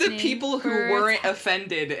still listening. To the people who weren't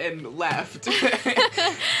offended and left.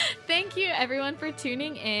 Thank you everyone for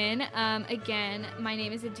tuning in. Again, my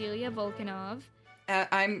name is Adelia Volkanov.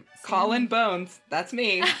 I'm Colin Bones. That's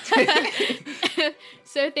me.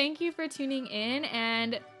 So thank you for tuning in,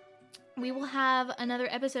 and we will have another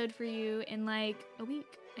episode for you in like a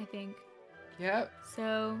week, I think. Yep.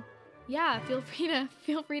 So yeah, feel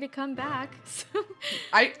free to come back.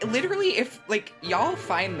 I literally, if, like, y'all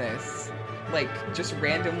find this, like, just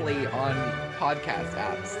randomly on podcast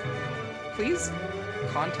apps, please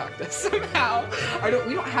contact us somehow.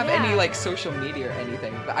 We don't have any, like, social media or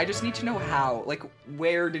anything, but I just need to know how. Like,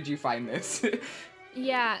 where did you find this?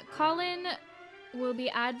 Yeah, Colin will be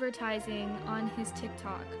advertising on his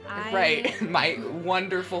TikTok. Right, my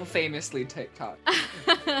wonderful, famously TikTok.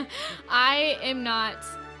 I am not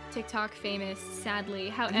TikTok famous, sadly.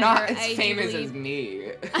 However, not as famous as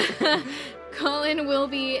me. Colin will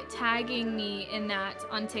be tagging me in that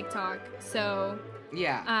on TikTok. So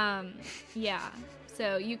yeah. Yeah.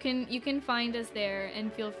 So you can find us there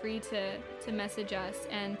and feel free to message us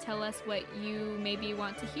and tell us what you maybe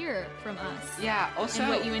want to hear from us. Yeah. Also, and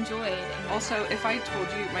what you enjoyed. Also, if I told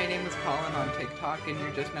you my name was Colin on TikTok and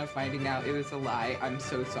you're just now finding out it was a lie, I'm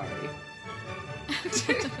so sorry.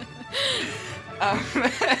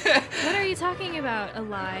 What are you talking about? A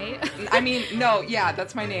lie? I mean, no, yeah,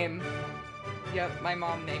 that's my name. Yep, my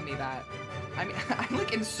mom named me that. I mean, I'm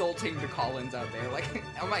like insulting the Collins out there. Like,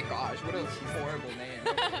 oh my gosh, what a horrible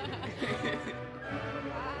name.